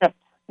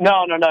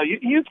 No.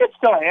 You can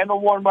still handle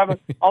warm weather.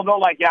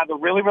 Although, the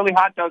really, really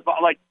hot does,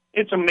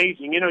 it's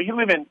amazing. You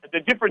live in, the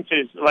difference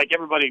is,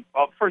 everybody,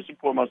 first and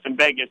foremost, in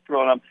Vegas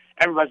growing up,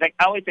 everybody's like,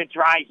 I like the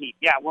dry heat.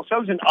 Yeah, well,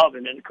 so's an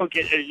oven, and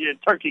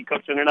turkey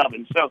cooks in an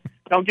oven. So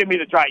don't give me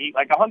the dry heat.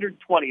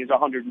 120 is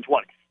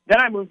 120.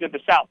 Then I moved to the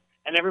South,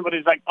 and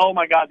everybody's like, oh,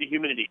 my God, the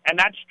humidity. And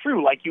that's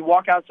true. You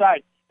walk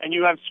outside, and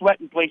you have sweat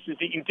in places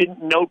that you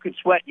didn't know could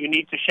sweat. You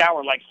need to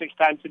shower 6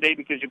 times a day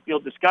because you feel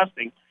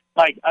disgusting.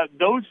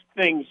 Those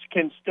things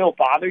can still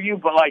bother you,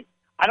 but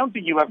I don't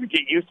think you ever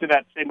get used to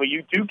that same way.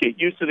 You do get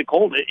used to the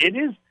cold. It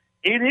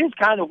is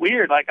kind of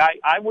weird.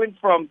 I went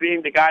from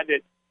being the guy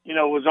that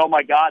was, oh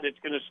my God, it's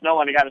going to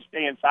snow and I got to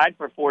stay inside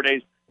for 4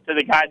 days, to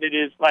the guy that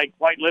is like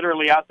quite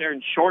literally out there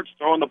in shorts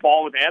throwing the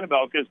ball with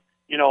Annabelle because,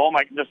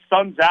 the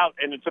sun's out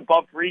and it's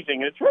above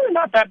freezing. And it's really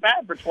not that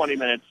bad for 20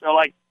 minutes. So,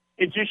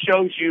 it just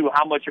shows you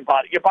how much your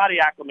body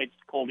acclimates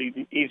to cold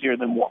easier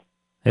than warm.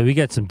 Hey, we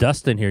got some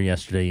dust in here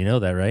yesterday. You know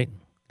that, right?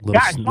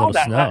 I saw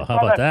that. Snow. How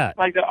about that?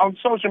 On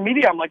social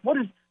media, I'm like, what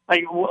is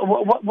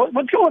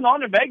what's going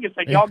on in Vegas?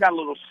 Y'all got a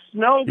little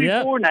snow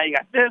before, now you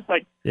got this.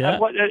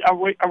 What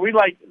are we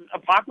like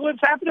apocalypse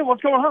happening?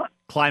 What's going on?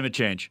 Climate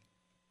change.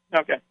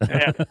 Okay.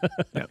 Yeah.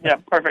 Yeah.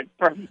 Perfect.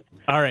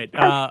 All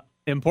right.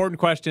 Important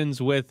questions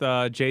with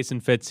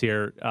Jason Fitz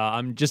here.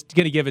 I'm just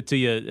going to give it to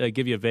you.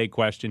 Give you a vague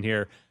question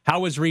here.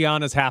 How was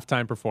Rihanna's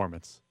halftime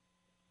performance?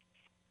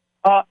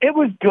 It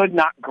was good,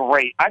 not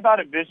great. I thought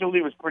it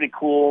visually was pretty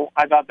cool.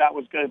 I thought that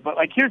was good. But,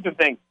 here's the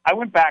thing. I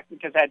went back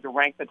because I had to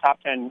rank the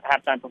top 10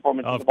 halftime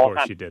performances of all time. Of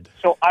course you did.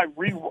 So I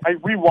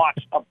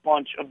rewatched a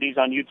bunch of these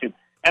on YouTube.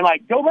 And,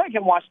 go back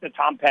and watch the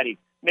Tom Petty.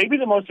 Maybe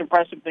the most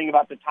impressive thing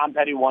about the Tom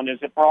Petty one is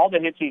that for all the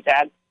hits he's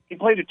had, he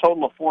played a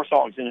total of 4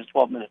 songs in his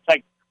 12 minutes.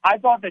 I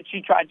thought that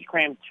she tried to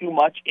cram too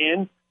much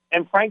in.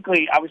 And,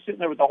 frankly, I was sitting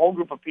there with a whole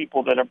group of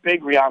people that are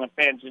big Rihanna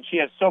fans, and she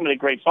has so many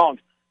great songs.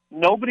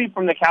 Nobody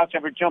from the couch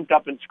ever jumped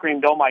up and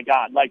screamed, oh, my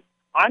God.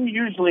 I'm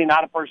usually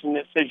not a person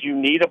that says you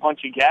need a bunch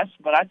of guests,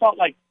 but I thought,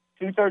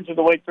 2/3 of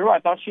the way through, I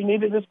thought she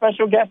needed a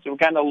special guest to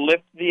kind of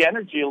lift the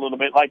energy a little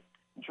bit.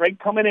 Drake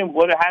coming in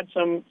would have had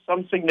some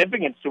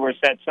significance to her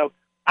set. So,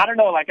 I don't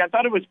know. I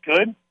thought it was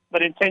good,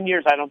 but in 10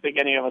 years, I don't think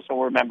any of us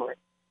will remember it.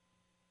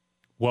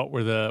 What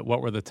were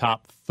the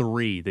top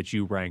 3 that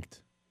you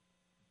ranked?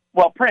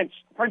 Well, Prince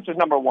is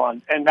number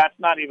 1, and that's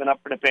not even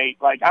up for debate.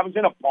 I was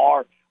in a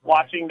bar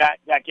watching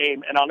that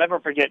game, and I'll never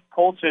forget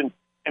Colts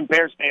and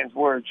Bears fans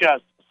were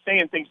just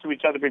saying things to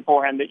each other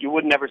beforehand that you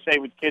would never say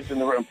with kids in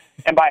the room.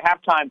 And by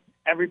halftime,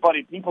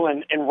 people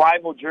in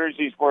rival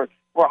jerseys were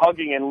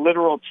hugging, and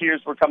literal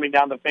tears were coming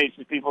down the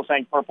faces. People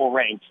saying Purple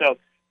Rain. So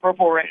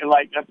Purple Rain,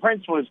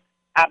 Prince was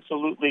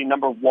absolutely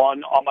number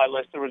 1 on my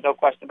list. There was no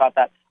question about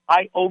that.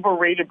 I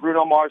overrated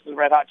Bruno Mars and the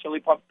Red Hot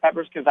Chili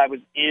Peppers because I was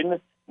in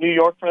New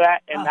York for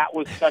that, and that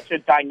was such a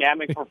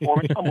dynamic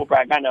performance. Humble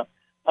brag, I know.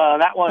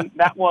 That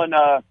one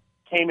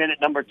came in at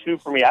number 2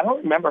 for me. I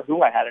don't remember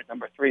who I had at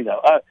number 3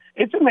 though.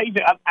 It's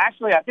amazing.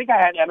 Actually, I think I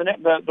had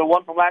Eminem, the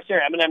one from last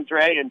year, Eminem,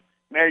 Dre, and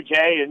Mary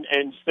J,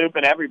 and Snoop,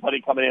 and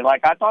everybody coming in.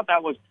 I thought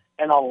that was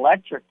an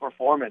electric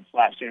performance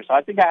last year, so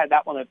I think I had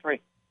that one at 3.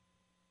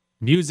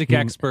 Music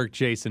expert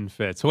Jason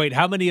Fitz. Wait,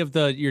 how many of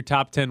your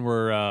top 10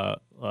 were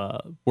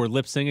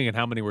lip singing, and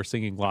how many were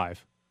singing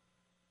live?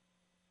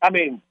 I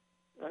mean,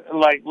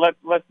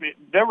 let's be.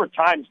 There were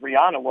times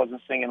Rihanna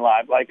wasn't singing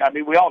live.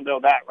 We all know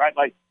that, right?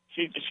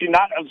 She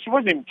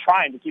wasn't even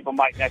trying to keep a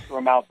mic next to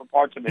her mouth for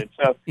parts of it.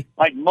 So,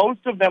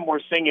 most of them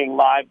were singing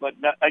live. But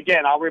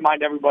again, I'll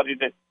remind everybody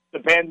that the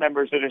band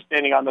members that are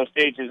standing on those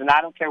stages, and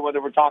I don't care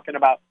whether we're talking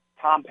about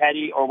Tom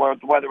Petty or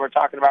whether we're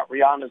talking about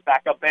Rihanna's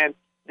backup band,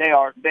 they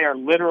are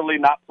literally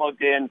not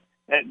plugged in.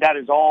 That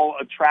is all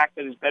a track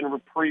that has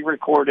been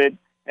pre-recorded.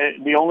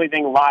 The only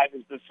thing live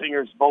is the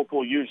singer's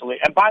vocal usually.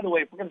 And by the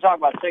way, if we're going to talk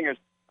about singers,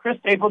 Chris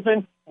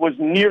Stapleton was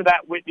near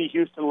that Whitney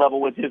Houston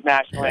level with his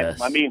national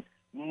anthem. I mean,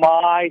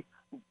 my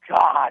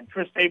God,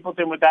 Chris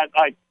Stapleton with that,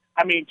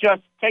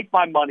 just take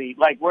my money.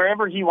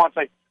 Wherever he wants,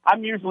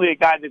 I'm usually a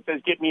guy that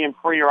says, get me in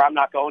free or I'm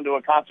not going to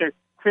a concert.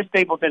 Chris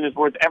Stapleton is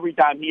worth every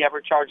dime he ever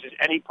charges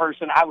any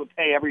person. I would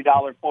pay every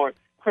dollar for it.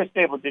 Chris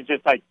Stapleton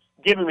just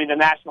giving me the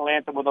national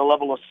anthem with a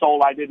level of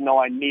soul I didn't know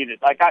I needed.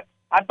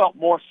 I felt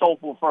more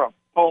soulful for a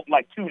full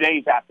 2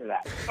 days after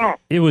that.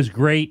 It was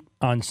great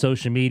on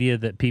social media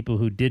that people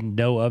who didn't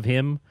know of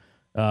him,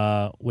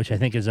 which I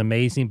think is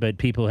amazing, but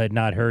people had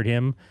not heard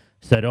him,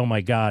 said, oh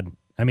my God.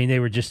 I mean, they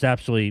were just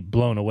absolutely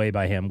blown away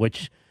by him,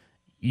 which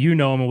you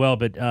know him well,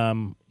 but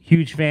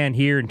huge fan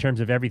here in terms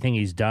of everything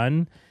he's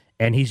done.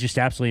 And he's just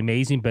absolutely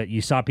amazing, but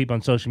you saw people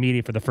on social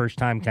media for the first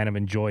time kind of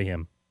enjoy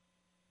him.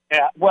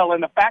 Yeah, well,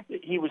 and the fact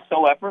that he was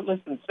so effortless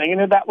and singing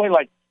it that way,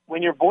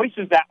 when your voice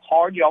is that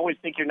hard, you always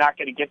think you're not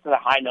going to get to the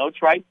high notes,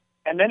 right?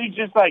 And then he's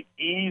just,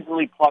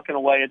 easily plucking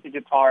away at the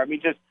guitar. I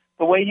mean, just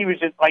the way he was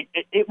just,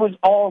 it was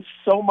all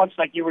so much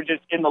like you were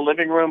just in the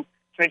living room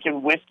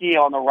drinking whiskey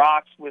on the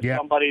rocks with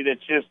somebody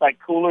that's just,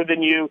 cooler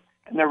than you,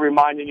 and they're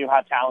reminding you how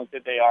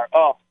talented they are.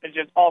 Oh, it's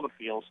just all the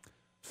feels.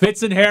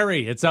 Fitz and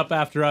Harry, it's up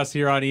after us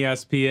here on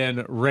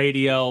ESPN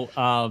Radio.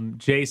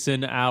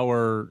 Jason,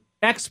 our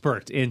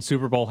expert in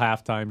Super Bowl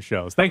halftime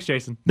shows. Thanks,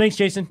 Jason. Thanks,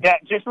 Jason. Yeah,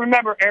 just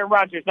remember, Aaron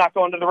Rodgers not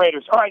going to the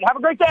Raiders. All right, have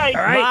a great day.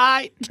 All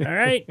right. Bye. All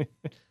right.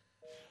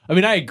 I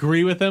mean, I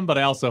agree with him, but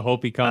I also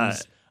hope he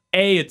comes.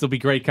 A, it'll be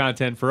great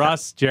content for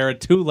us. Jared,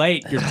 too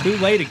late. You're too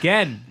late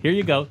again. Here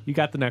you go. You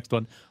got the next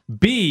one.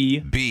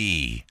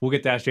 B, we'll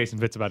get to ask Jason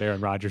Fitz about Aaron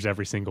Rodgers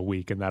every single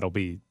week, and that'll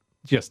be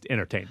just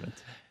entertainment.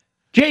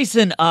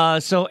 Jason,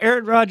 so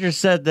Aaron Rodgers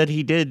said that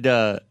he did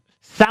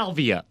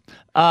salvia.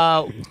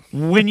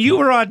 When you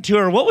were on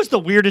tour, what was the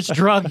weirdest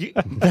drug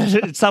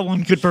that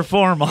someone could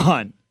perform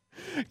on?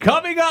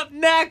 Coming up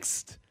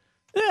next,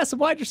 Yeah, some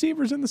wide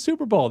receivers in the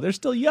Super Bowl. They're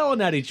still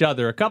yelling at each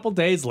other a couple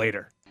days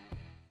later.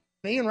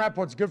 Ian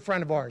Rappaport's a good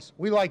friend of ours.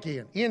 We like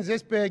Ian. Ian's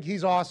this big.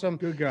 He's awesome.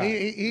 Good guy.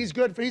 He's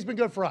good. He's been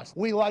good for us.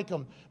 We like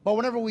him. But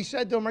whenever we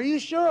said to him, "Are you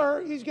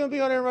sure he's going to be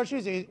on Aaron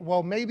Rodgers?"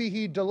 Well, maybe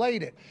he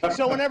delayed it.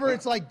 So whenever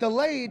it's like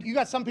delayed, you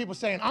got some people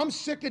saying, "I'm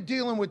sick of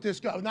dealing with this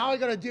guy. Now I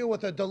got to deal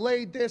with a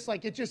delayed this."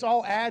 Like it just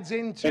all adds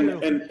into.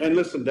 And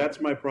listen,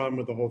 that's my problem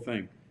with the whole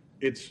thing.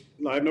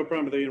 I have no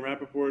problem with Ian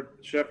Rappaport,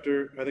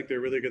 Schefter. I think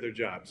they're really good at their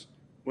jobs.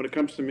 When it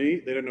comes to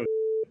me, they don't know.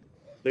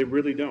 They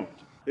really don't.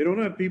 They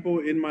don't have people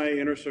in my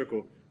inner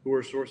circle who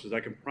are sources.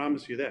 I can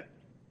promise you that.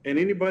 And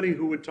anybody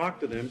who would talk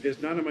to them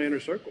is not in my inner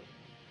circle.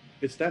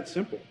 It's that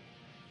simple.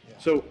 Yeah.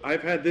 So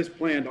I've had this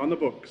planned on the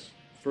books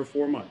for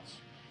 4 months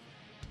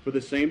for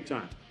the same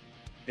time.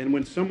 And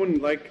when someone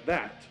like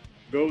that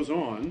goes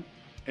on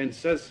and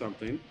says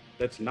something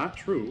that's not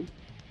true,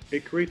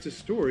 it creates a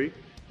story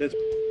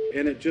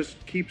and it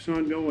just keeps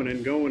on going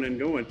and going and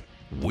going.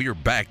 We're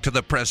back to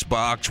the press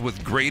box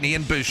with Grady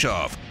and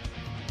Bischoff.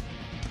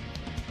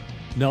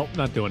 Nope,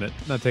 not doing it.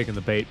 Not taking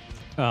the bait.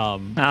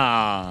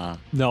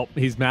 Nope,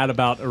 he's mad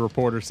about a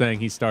reporter saying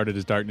he started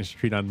his darkness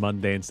retreat on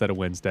Monday instead of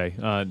Wednesday.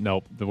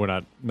 Nope,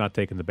 we're not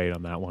taking the bait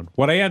on that one.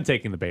 What I am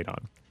taking the bait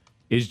on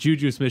is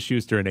Juju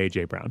Smith-Schuster and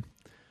A.J. Brown.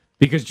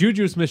 Because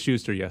Juju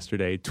Smith-Schuster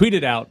yesterday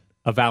tweeted out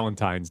a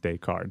Valentine's Day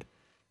card.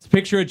 It's a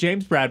picture of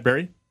James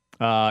Bradbury,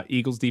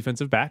 Eagles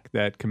defensive back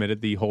that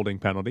committed the holding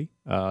penalty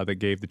that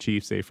gave the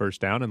Chiefs a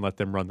first down and let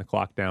them run the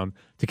clock down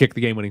to kick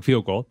the game-winning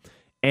field goal.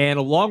 And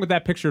along with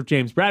that picture of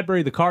James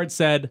Bradbury, the card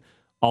said,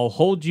 "I'll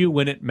hold you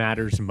when it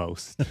matters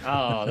most."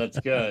 Oh, that's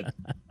good.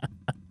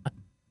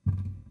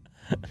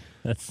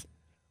 That's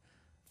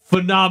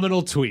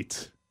phenomenal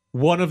tweet.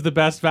 One of the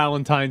best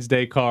Valentine's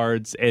Day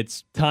cards.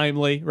 It's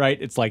timely, right?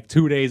 It's like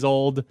 2 days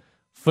old.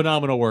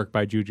 Phenomenal work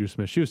by Juju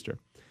Smith-Schuster.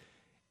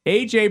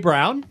 A.J.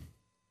 Brown,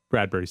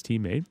 Bradbury's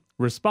teammate,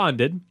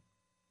 responded,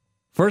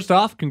 "First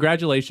off,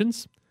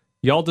 congratulations.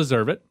 Y'all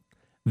deserve it.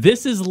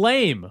 This is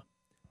lame.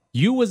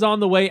 You was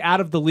on the way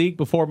out of the league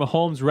before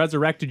Mahomes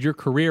resurrected your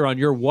career on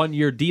your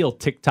 1-year deal,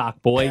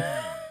 TikTok boy.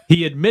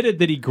 He admitted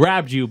that he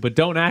grabbed you, but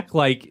don't act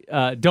like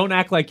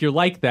you're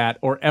like that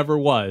or ever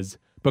was.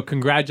 But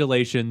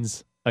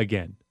congratulations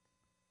again."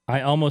 I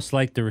almost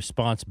like the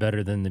response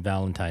better than the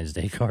Valentine's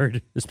Day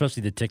card,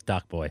 especially the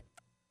TikTok boy.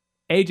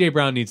 A.J.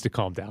 Brown needs to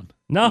calm down.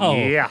 No.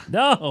 Yeah.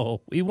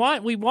 No. We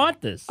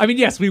want this. I mean,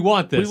 yes, we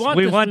want this.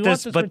 We want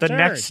this, but the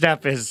next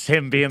step is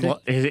him being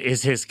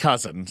is his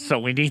cousin. So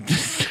we need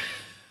this.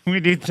 We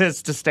need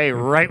this to stay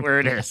right where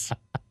it is.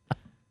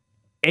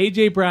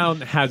 A.J.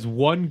 Brown has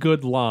one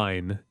good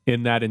line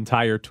in that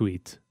entire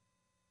tweet,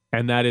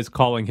 and that is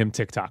calling him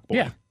TikTok boy.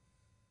 Yeah.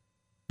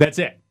 That's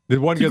it. There's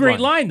one It's a good great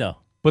line, though.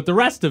 But the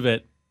rest of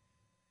it,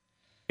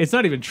 it's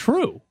not even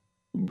true.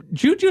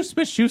 Juju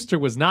Smith-Schuster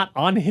was not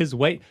on his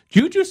way.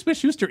 Juju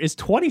Smith-Schuster is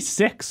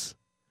 26.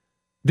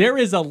 There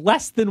is a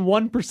less than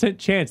 1%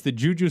 chance that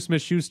Juju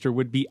Smith-Schuster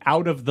would be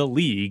out of the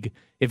league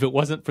if it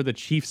wasn't for the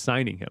Chiefs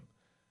signing him.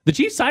 The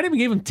Chiefs signed him and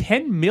gave him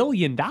 $10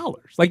 million.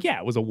 Like, yeah,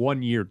 it was a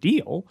 1-year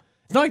deal.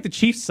 It's not like the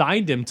Chiefs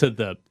signed him to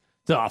the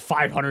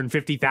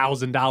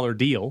 $550,000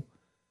 deal.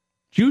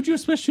 Juju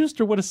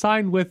Smith-Schuster would have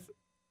signed with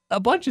a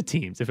bunch of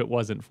teams if it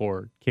wasn't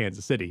for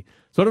Kansas City.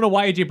 So I don't know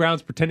why A.J.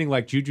 Brown's pretending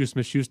like Juju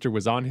Smith-Schuster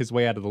was on his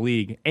way out of the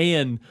league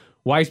and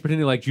why he's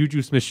pretending like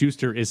Juju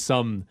Smith-Schuster is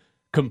some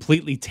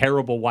completely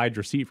terrible wide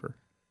receiver.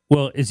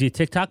 Well, is he a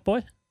TikTok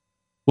boy?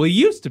 Well, he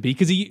used to be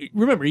because he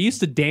used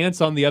to dance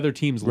on the other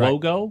team's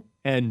logo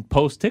and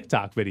post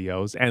TikTok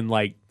videos. And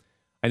like,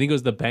 I think it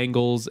was the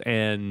Bengals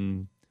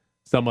and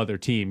some other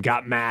team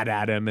got mad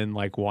at him and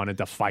like wanted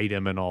to fight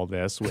him and all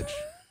this, which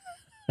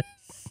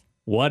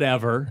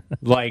whatever,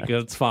 like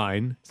it's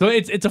fine. So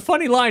it's a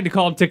funny line to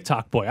call him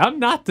TikTok boy. I'm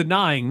not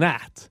denying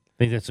that. I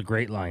think that's a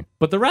great line.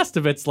 But the rest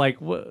of it's like,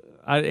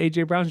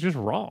 A.J. Brown's just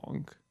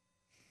wrong.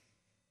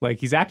 Like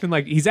he's acting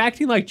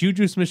like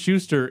Juju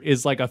Smith-Schuster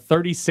is like a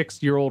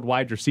 36-year-old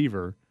wide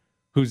receiver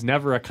who's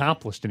never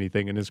accomplished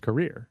anything in his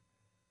career.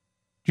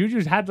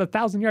 Juju's had a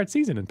 1,000-yard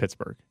season in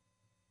Pittsburgh.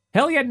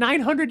 Hell, he had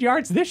 900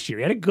 yards this year.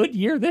 He had a good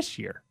year this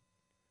year.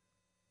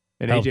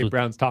 And A.J.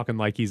 Brown's talking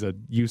like he's a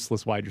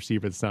useless wide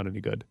receiver that's not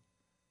any good.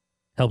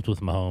 Helped with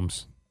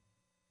Mahomes.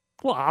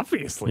 Well,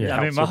 obviously. Yeah,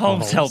 I mean,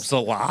 Mahomes helps a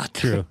lot.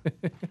 True.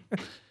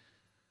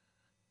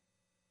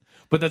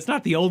 But that's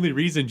not the only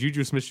reason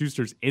Juju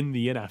Smith-Schuster's in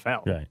the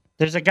NFL. Right.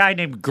 There's a guy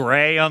named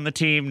Gray on the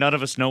team. None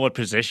of us know what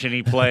position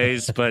he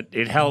plays, but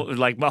it helps.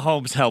 Like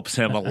Mahomes helps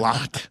him a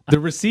lot.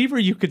 The receiver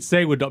you could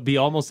say would be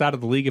almost out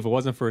of the league if it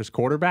wasn't for his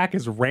quarterback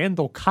is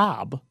Randall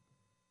Cobb.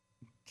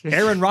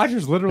 Aaron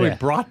Rodgers literally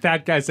brought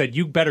that guy, said,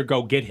 "You better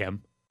go get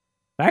him."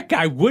 That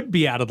guy would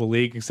be out of the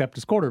league except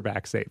his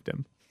quarterback saved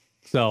him.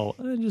 So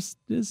just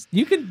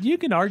you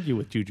can argue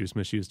with Juju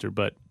Smith-Schuster,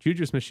 but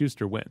Juju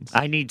Smith-Schuster wins.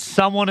 I need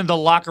someone in the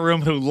locker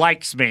room who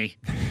likes me.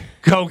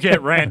 Go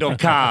get Randall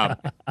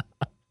Cobb.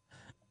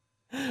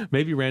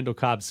 Maybe Randall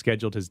Cobb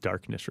scheduled his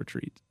darkness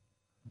retreat.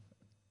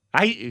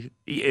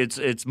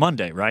 It's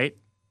Monday, right?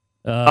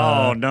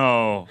 Oh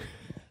no.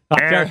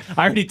 I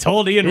already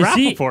told Ian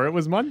Rappaport it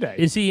was Monday.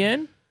 Is he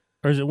in?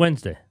 Or is it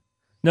Wednesday?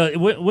 No,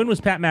 when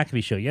was Pat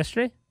McAfee show?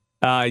 Yesterday?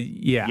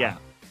 Yeah.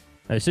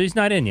 So he's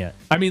not in yet.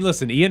 I mean,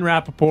 listen, Ian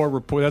Rappaport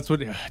report. That's what.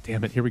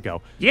 Damn it! Here we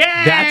go.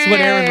 Yeah. That's what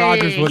Aaron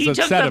Rodgers was He took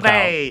upset the about.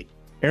 bait.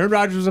 Aaron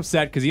Rodgers was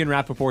upset because Ian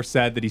Rappaport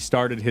said that he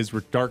started his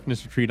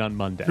darkness retreat on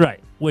Monday. Right.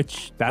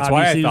 Which that's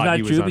why I obviously thought was not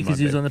he was true on because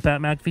he was Monday. on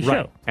the Pat McAfee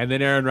Right. show. And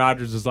then Aaron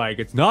Rodgers is like,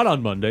 "It's not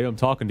on Monday. I'm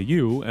talking to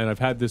you, and I've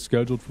had this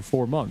scheduled for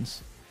 4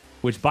 months."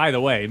 Which, by the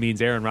way,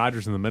 means Aaron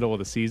Rodgers in the middle of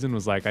the season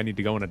was like, "I need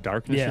to go on a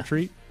darkness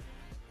retreat."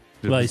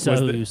 Well, he saw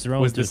who he was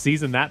throwing Was to. the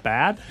season that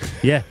bad?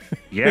 Yeah.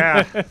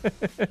 Yeah.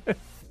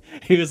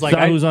 He was like,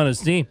 Saw who's on his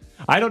team.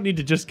 I don't need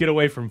to just get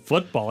away from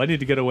football. I need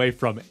to get away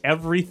from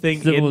everything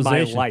in my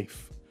Civilization.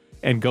 life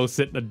and go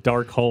sit in a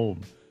dark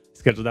home.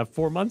 Scheduled that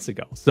 4 months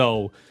ago.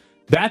 So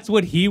that's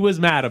what he was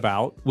mad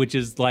about, which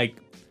is like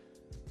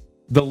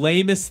the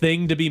lamest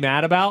thing to be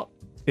mad about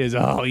is,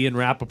 Ian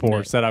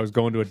Rappaport said I was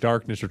going to a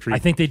darkness retreat. I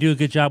think they do a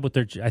good job with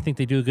their. I think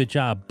they do a good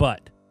job,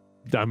 but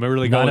I'm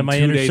really not going in my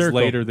 2 inner days circle.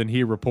 later than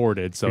he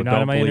reported. So You're not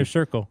don't in my believe. inner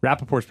circle.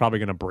 Rappaport's probably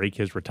going to break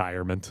his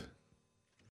retirement.